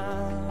the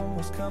time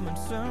was coming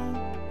soon.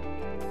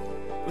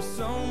 With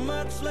so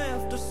much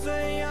left to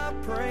say, I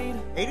prayed.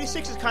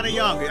 86 is kind of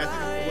young.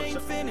 I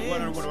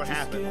think, what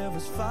happened? I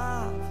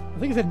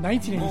think he said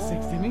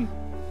 1986, didn't he?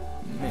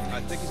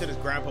 I think he said his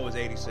grandpa was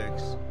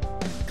 86.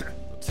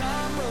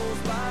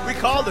 We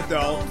called it,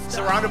 though.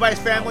 Surrounded by his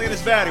family in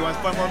his bed. He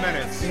wants 5 more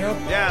minutes. Yep.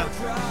 Yeah.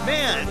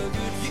 Man,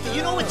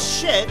 you know it's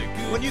shit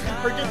when you can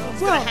predict what's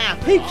going to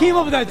happen. He came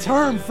up with that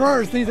term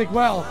first, and he's like,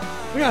 well,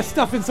 we got to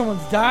stuff in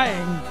someone's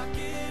dying.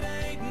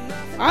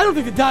 I don't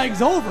think the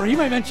dying's over. He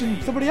might mention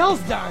somebody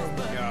else dying.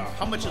 Yeah.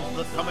 How much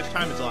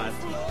time is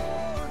left?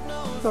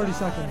 30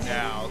 seconds.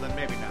 Yeah, well, then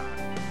maybe not.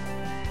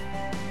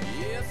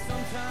 Yeah,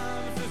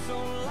 sometimes this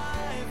old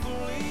life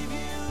will leave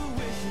you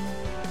wishing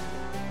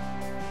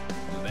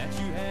that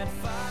you had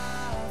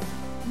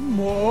 5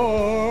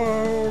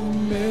 more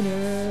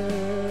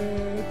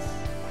minutes.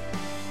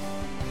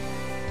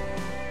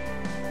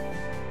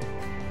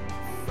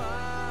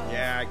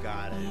 Yeah, I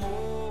got it.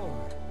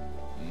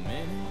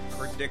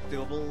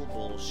 Predictable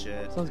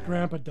bullshit. So his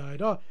grandpa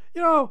died. Oh,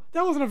 you know,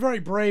 that wasn't a very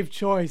brave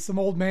choice. Some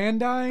old man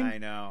dying. I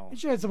know. You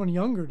should have had someone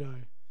younger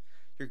die.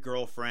 Your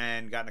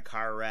girlfriend got in a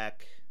car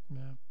wreck.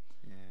 Yeah.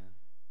 Yeah.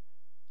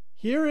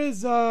 Here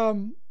is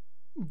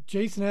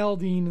Jason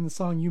Aldean in the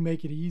song "You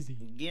Make It Easy."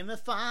 Give me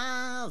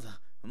 5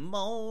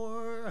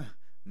 more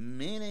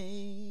minutes.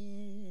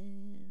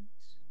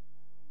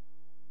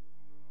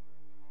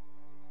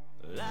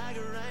 Like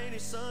a rainy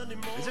Sunday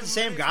morning. Is it the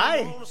same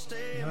guy?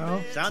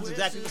 No. Sounds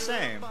exactly the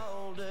same.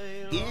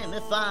 Give me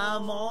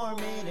 5 more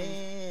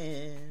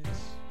minutes.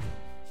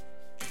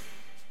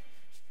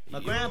 My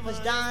grandpa's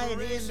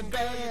dying in the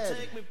bed.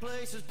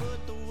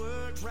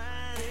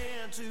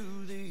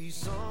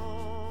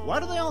 Why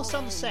do they all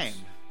sound the same?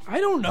 I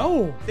don't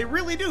know. They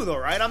really do, though,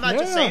 right? I'm not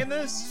just saying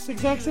this. It's the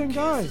exact same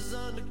guy.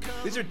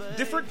 These are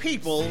different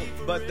people,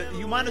 but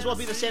you might as well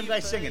be the same guy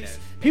singing it.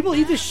 People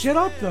eat this shit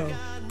up, though.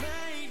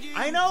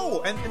 I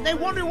know, and they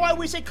wonder why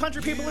we say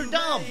country people are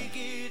dumb.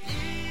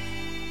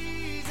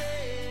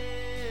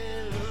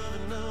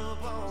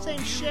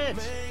 Same shit.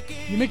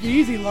 You make it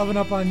easy loving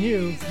up on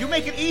you. You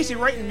make it easy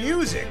writing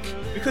music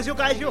because you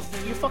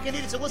fucking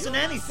idiots will listen to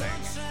anything.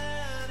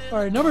 All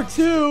right, number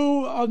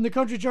 2 on the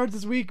country charts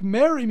this week,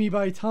 "Marry Me"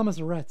 by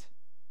Thomas Rhett.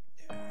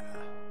 Yeah.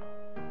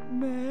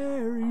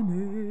 Marry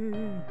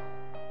me.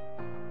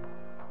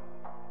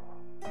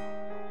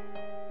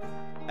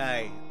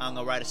 Hey, I'm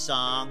gonna write a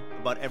song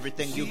about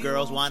everything you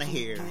girls want to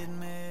hear.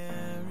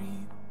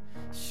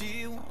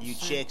 You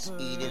chicks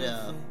eat it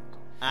up.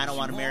 I don't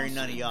want to marry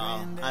none of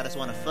y'all. I just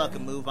want to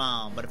fucking move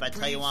on. But if I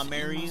tell you I want to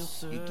marry you,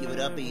 you give it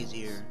up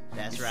easier.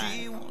 That's right.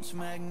 She wants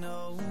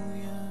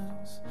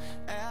magnolias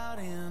out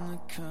in the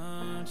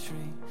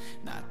country.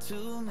 Not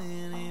too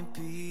many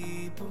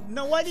people.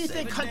 No, why do you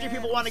think country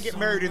people want to get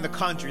married in the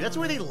country? That's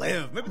where they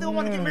live. Maybe they don't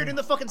want to get married in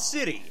the fucking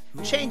city.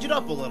 Change it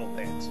up a little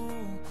bit.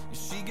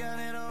 She got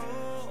it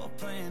all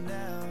planned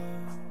out.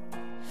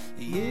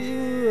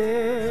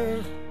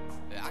 Yeah.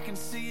 I can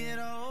see it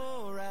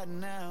all right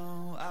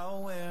now.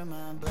 I'll wear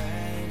my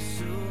black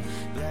suit,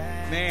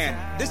 black.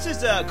 Man, this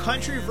is a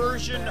country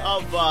version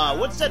of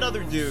what's that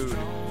other dude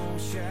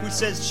who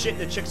says shit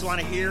that chicks want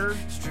to hear?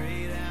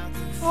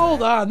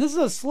 Hold on, this is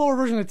a slower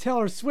version of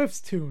Taylor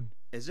Swift's tune.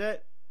 Is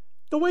it?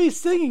 The way he's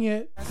singing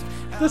it,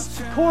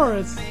 this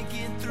chorus.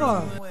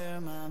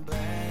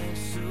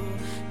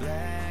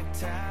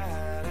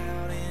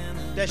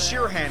 That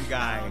Sheerhand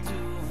guy.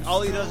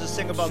 All he does is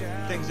sing about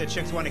things that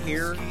chicks want to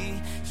hear.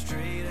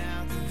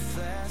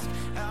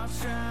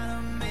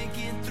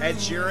 Ed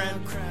Sheeran?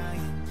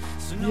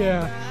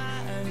 Yeah.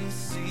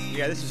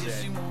 Yeah, this is it.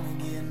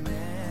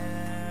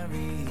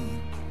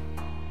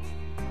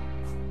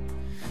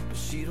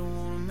 She don't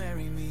wanna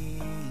marry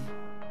me.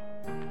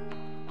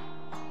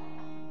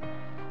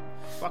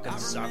 Fucking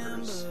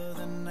suckers.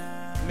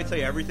 Let me tell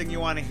you everything you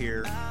want to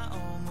hear.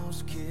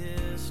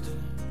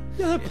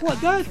 Yeah,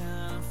 that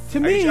to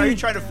me. Are you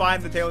trying to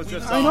find the Taylor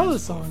Swift song? I know the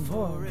song.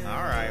 Hold on.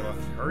 All right, well,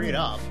 hurry it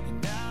up.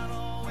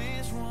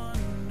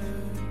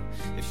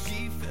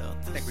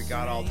 I think we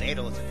got all day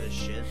to listen to this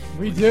shit.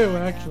 We do,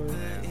 actually.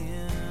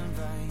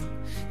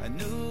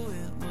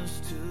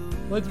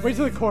 Let's wait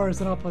till the chorus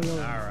and I'll play the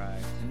other. All right.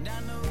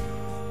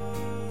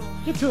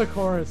 Get to the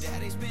chorus.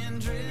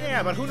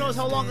 Yeah, but who knows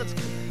how long we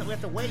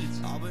have to wait.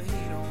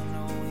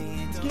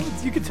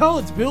 You can tell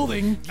it's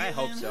building. I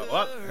hope so.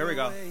 Oh, here we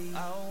go.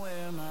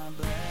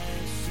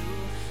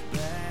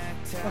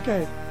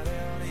 Okay.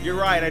 You're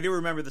right, I do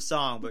remember the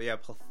song, but yeah.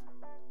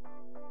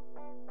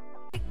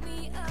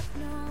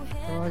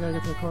 Oh, I gotta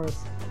get to the chorus.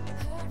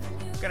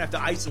 Gonna have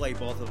to isolate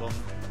both of them.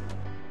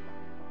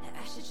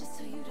 I should just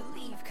tell you to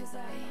leave, cause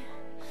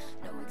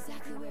I know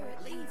exactly where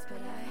it leads, but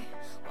I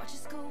watch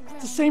us go round.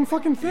 It's the same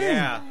fucking thing.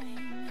 Yeah.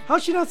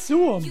 How'd she not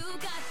sue him?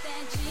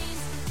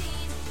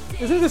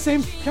 Isn't it the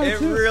same kind of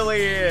tune? It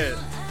really is.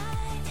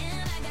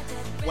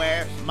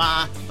 Wear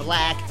my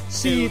black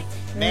suit,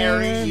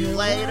 marry you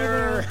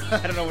later. I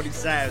don't know what he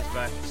says,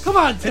 but come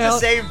on, Taylor.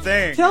 It's the same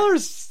thing.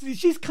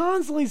 She's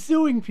constantly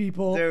suing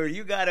people. Dude,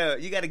 you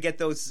gotta get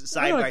those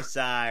side by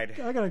side.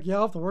 I'll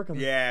have to work on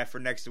that. Yeah, for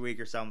next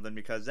week or something,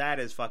 because that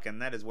is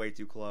way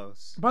too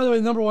close. By the way,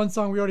 the number one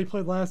song we already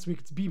played last week,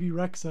 it's BB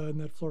Rexa in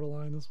that Florida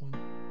line. This one.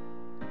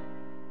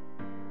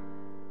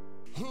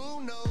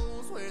 Who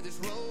knows where this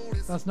road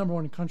is? That's number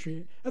one in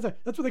country. That's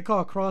what they call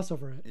a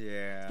crossover hit.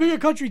 Yeah. Speaking of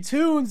country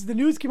tunes, the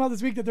news came out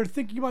this week that they're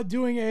thinking about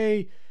doing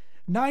a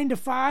 9 to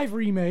 5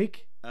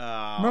 remake.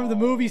 Oh. Remember the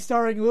movie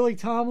starring Lily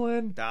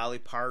Tomlin, Dolly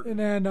Parton,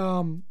 and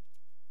then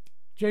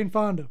Jane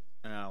Fonda?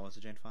 Oh, was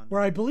it Jane Fonda?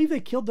 Where I believe they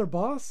killed their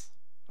boss.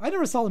 I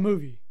never saw the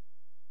movie.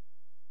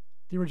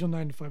 The original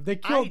 9 to 5. They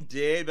killed. I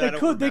did, but I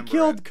don't remember. They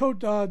killed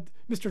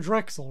Mr.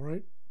 Drexel,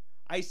 right?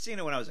 I seen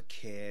it when I was a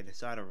kid,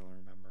 so I don't really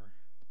remember.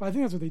 But I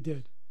think that's what they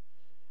did.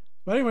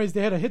 But anyways,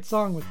 they had a hit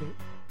song with it.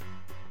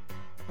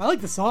 I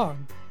like the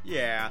song.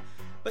 Yeah,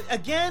 but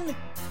again,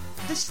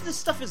 this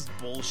stuff is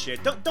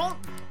bullshit. Don't.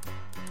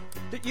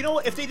 You know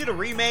what? If they did a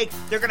remake,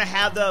 they're gonna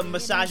have the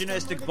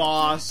misogynistic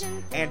boss,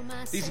 and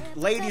these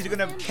ladies are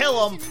gonna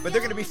kill him, but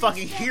they're gonna be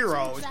fucking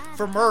heroes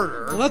for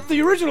murder. Well, that's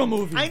the original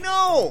movie. I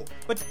know,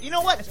 but you know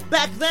what?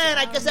 Back then,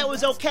 I guess that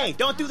was okay.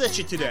 Don't do that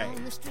shit today.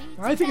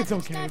 I think it's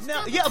okay.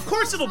 No, yeah, of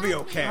course it'll be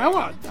okay. I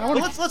want.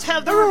 Let's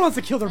have. Everyone wants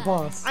to kill their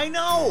boss. I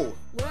know,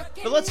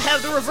 but let's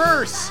have the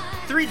reverse.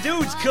 3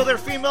 dudes kill their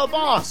female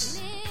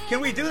boss. Can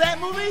we do that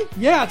movie?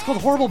 Yeah, it's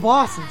called Horrible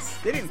Bosses.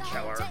 They didn't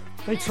kill her.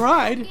 They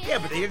tried. Yeah,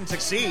 but they didn't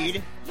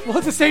succeed. Well,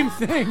 it's the same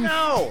thing.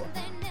 No.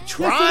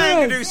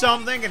 Trying to do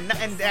something and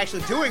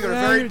actually doing it are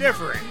very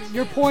different.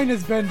 Your point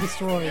has been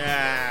destroyed.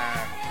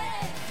 Yeah.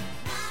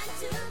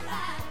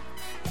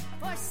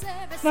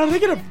 Now, do they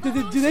get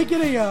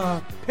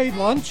a paid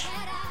lunch?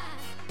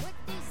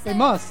 They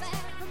must.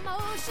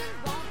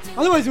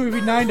 Otherwise, it would be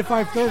 9 to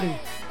 5:30.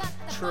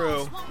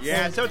 True.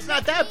 Yeah, so it's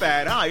not that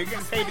bad, huh? You're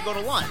getting paid to go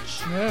to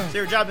lunch. Yeah. So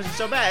your job isn't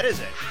so bad, is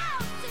it?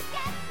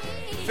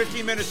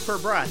 15 minutes per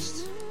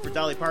breast for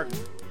Dolly Parton.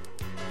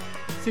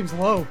 Seems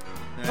low.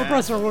 Her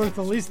breasts are worth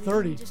at least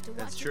 30.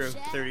 That's true.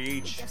 30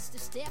 each.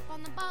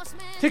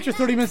 Takes you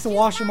 30 minutes to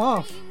wash them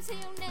off.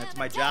 That's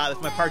my job.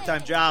 That's my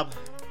part-time job.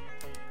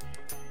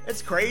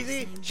 It's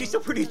crazy. She's still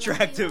pretty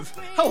attractive.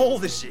 How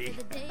old is she?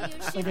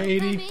 Like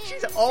 80.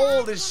 She's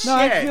old as shit. No,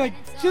 actually,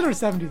 she's in her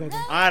 70s, I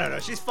think. I don't know.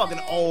 She's fucking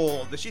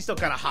old, but she's still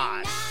kind of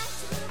hot.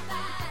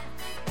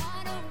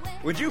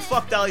 Would you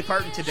fuck Dolly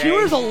Parton today? She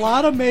wears a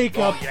lot of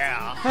makeup. Oh,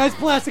 yeah. Has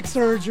plastic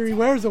surgery.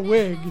 Wears a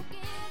wig.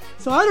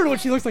 So I don't know what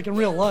she looks like in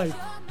real life.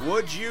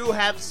 Would you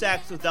have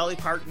sex with Dolly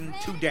Parton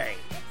today?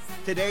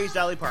 today's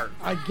Dolly Parton?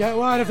 I get.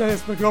 Well, I'd have to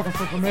ask my girlfriend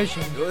for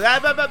permission.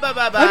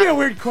 That'd be a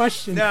weird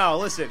question. No,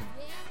 listen.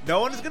 No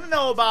one is going to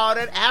know about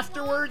it.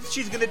 Afterwards,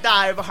 she's going to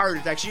die of a heart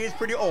attack. She is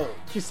pretty old.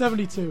 She's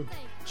 72.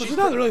 She's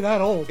not really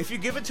that old. If you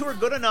give it to her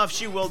good enough,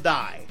 she will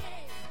die.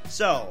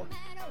 So,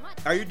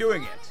 are you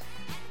doing it?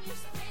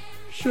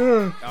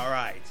 Sure. All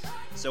right.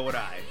 So would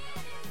I.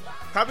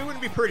 Probably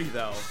wouldn't be pretty,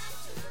 though.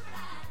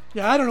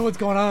 Yeah, I don't know what's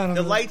going on.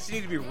 The lights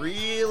need to be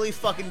really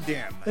fucking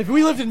dim. If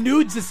we lived in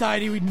nude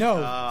society, we'd know.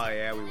 Oh,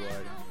 yeah, we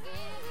would.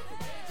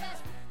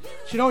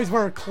 She'd always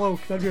wear a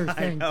cloak. That'd be her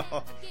thing. I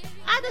know.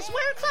 I just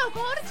wear a cloak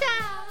all the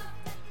time.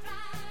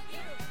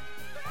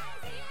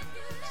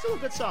 Still a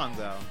good song,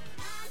 though.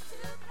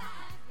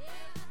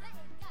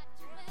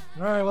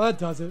 All right, well, that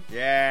does it.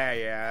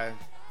 Yeah.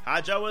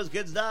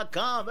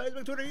 HotshotWizKids.com,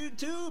 Facebook, Twitter,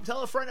 YouTube.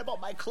 Tell a friend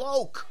about my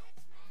cloak.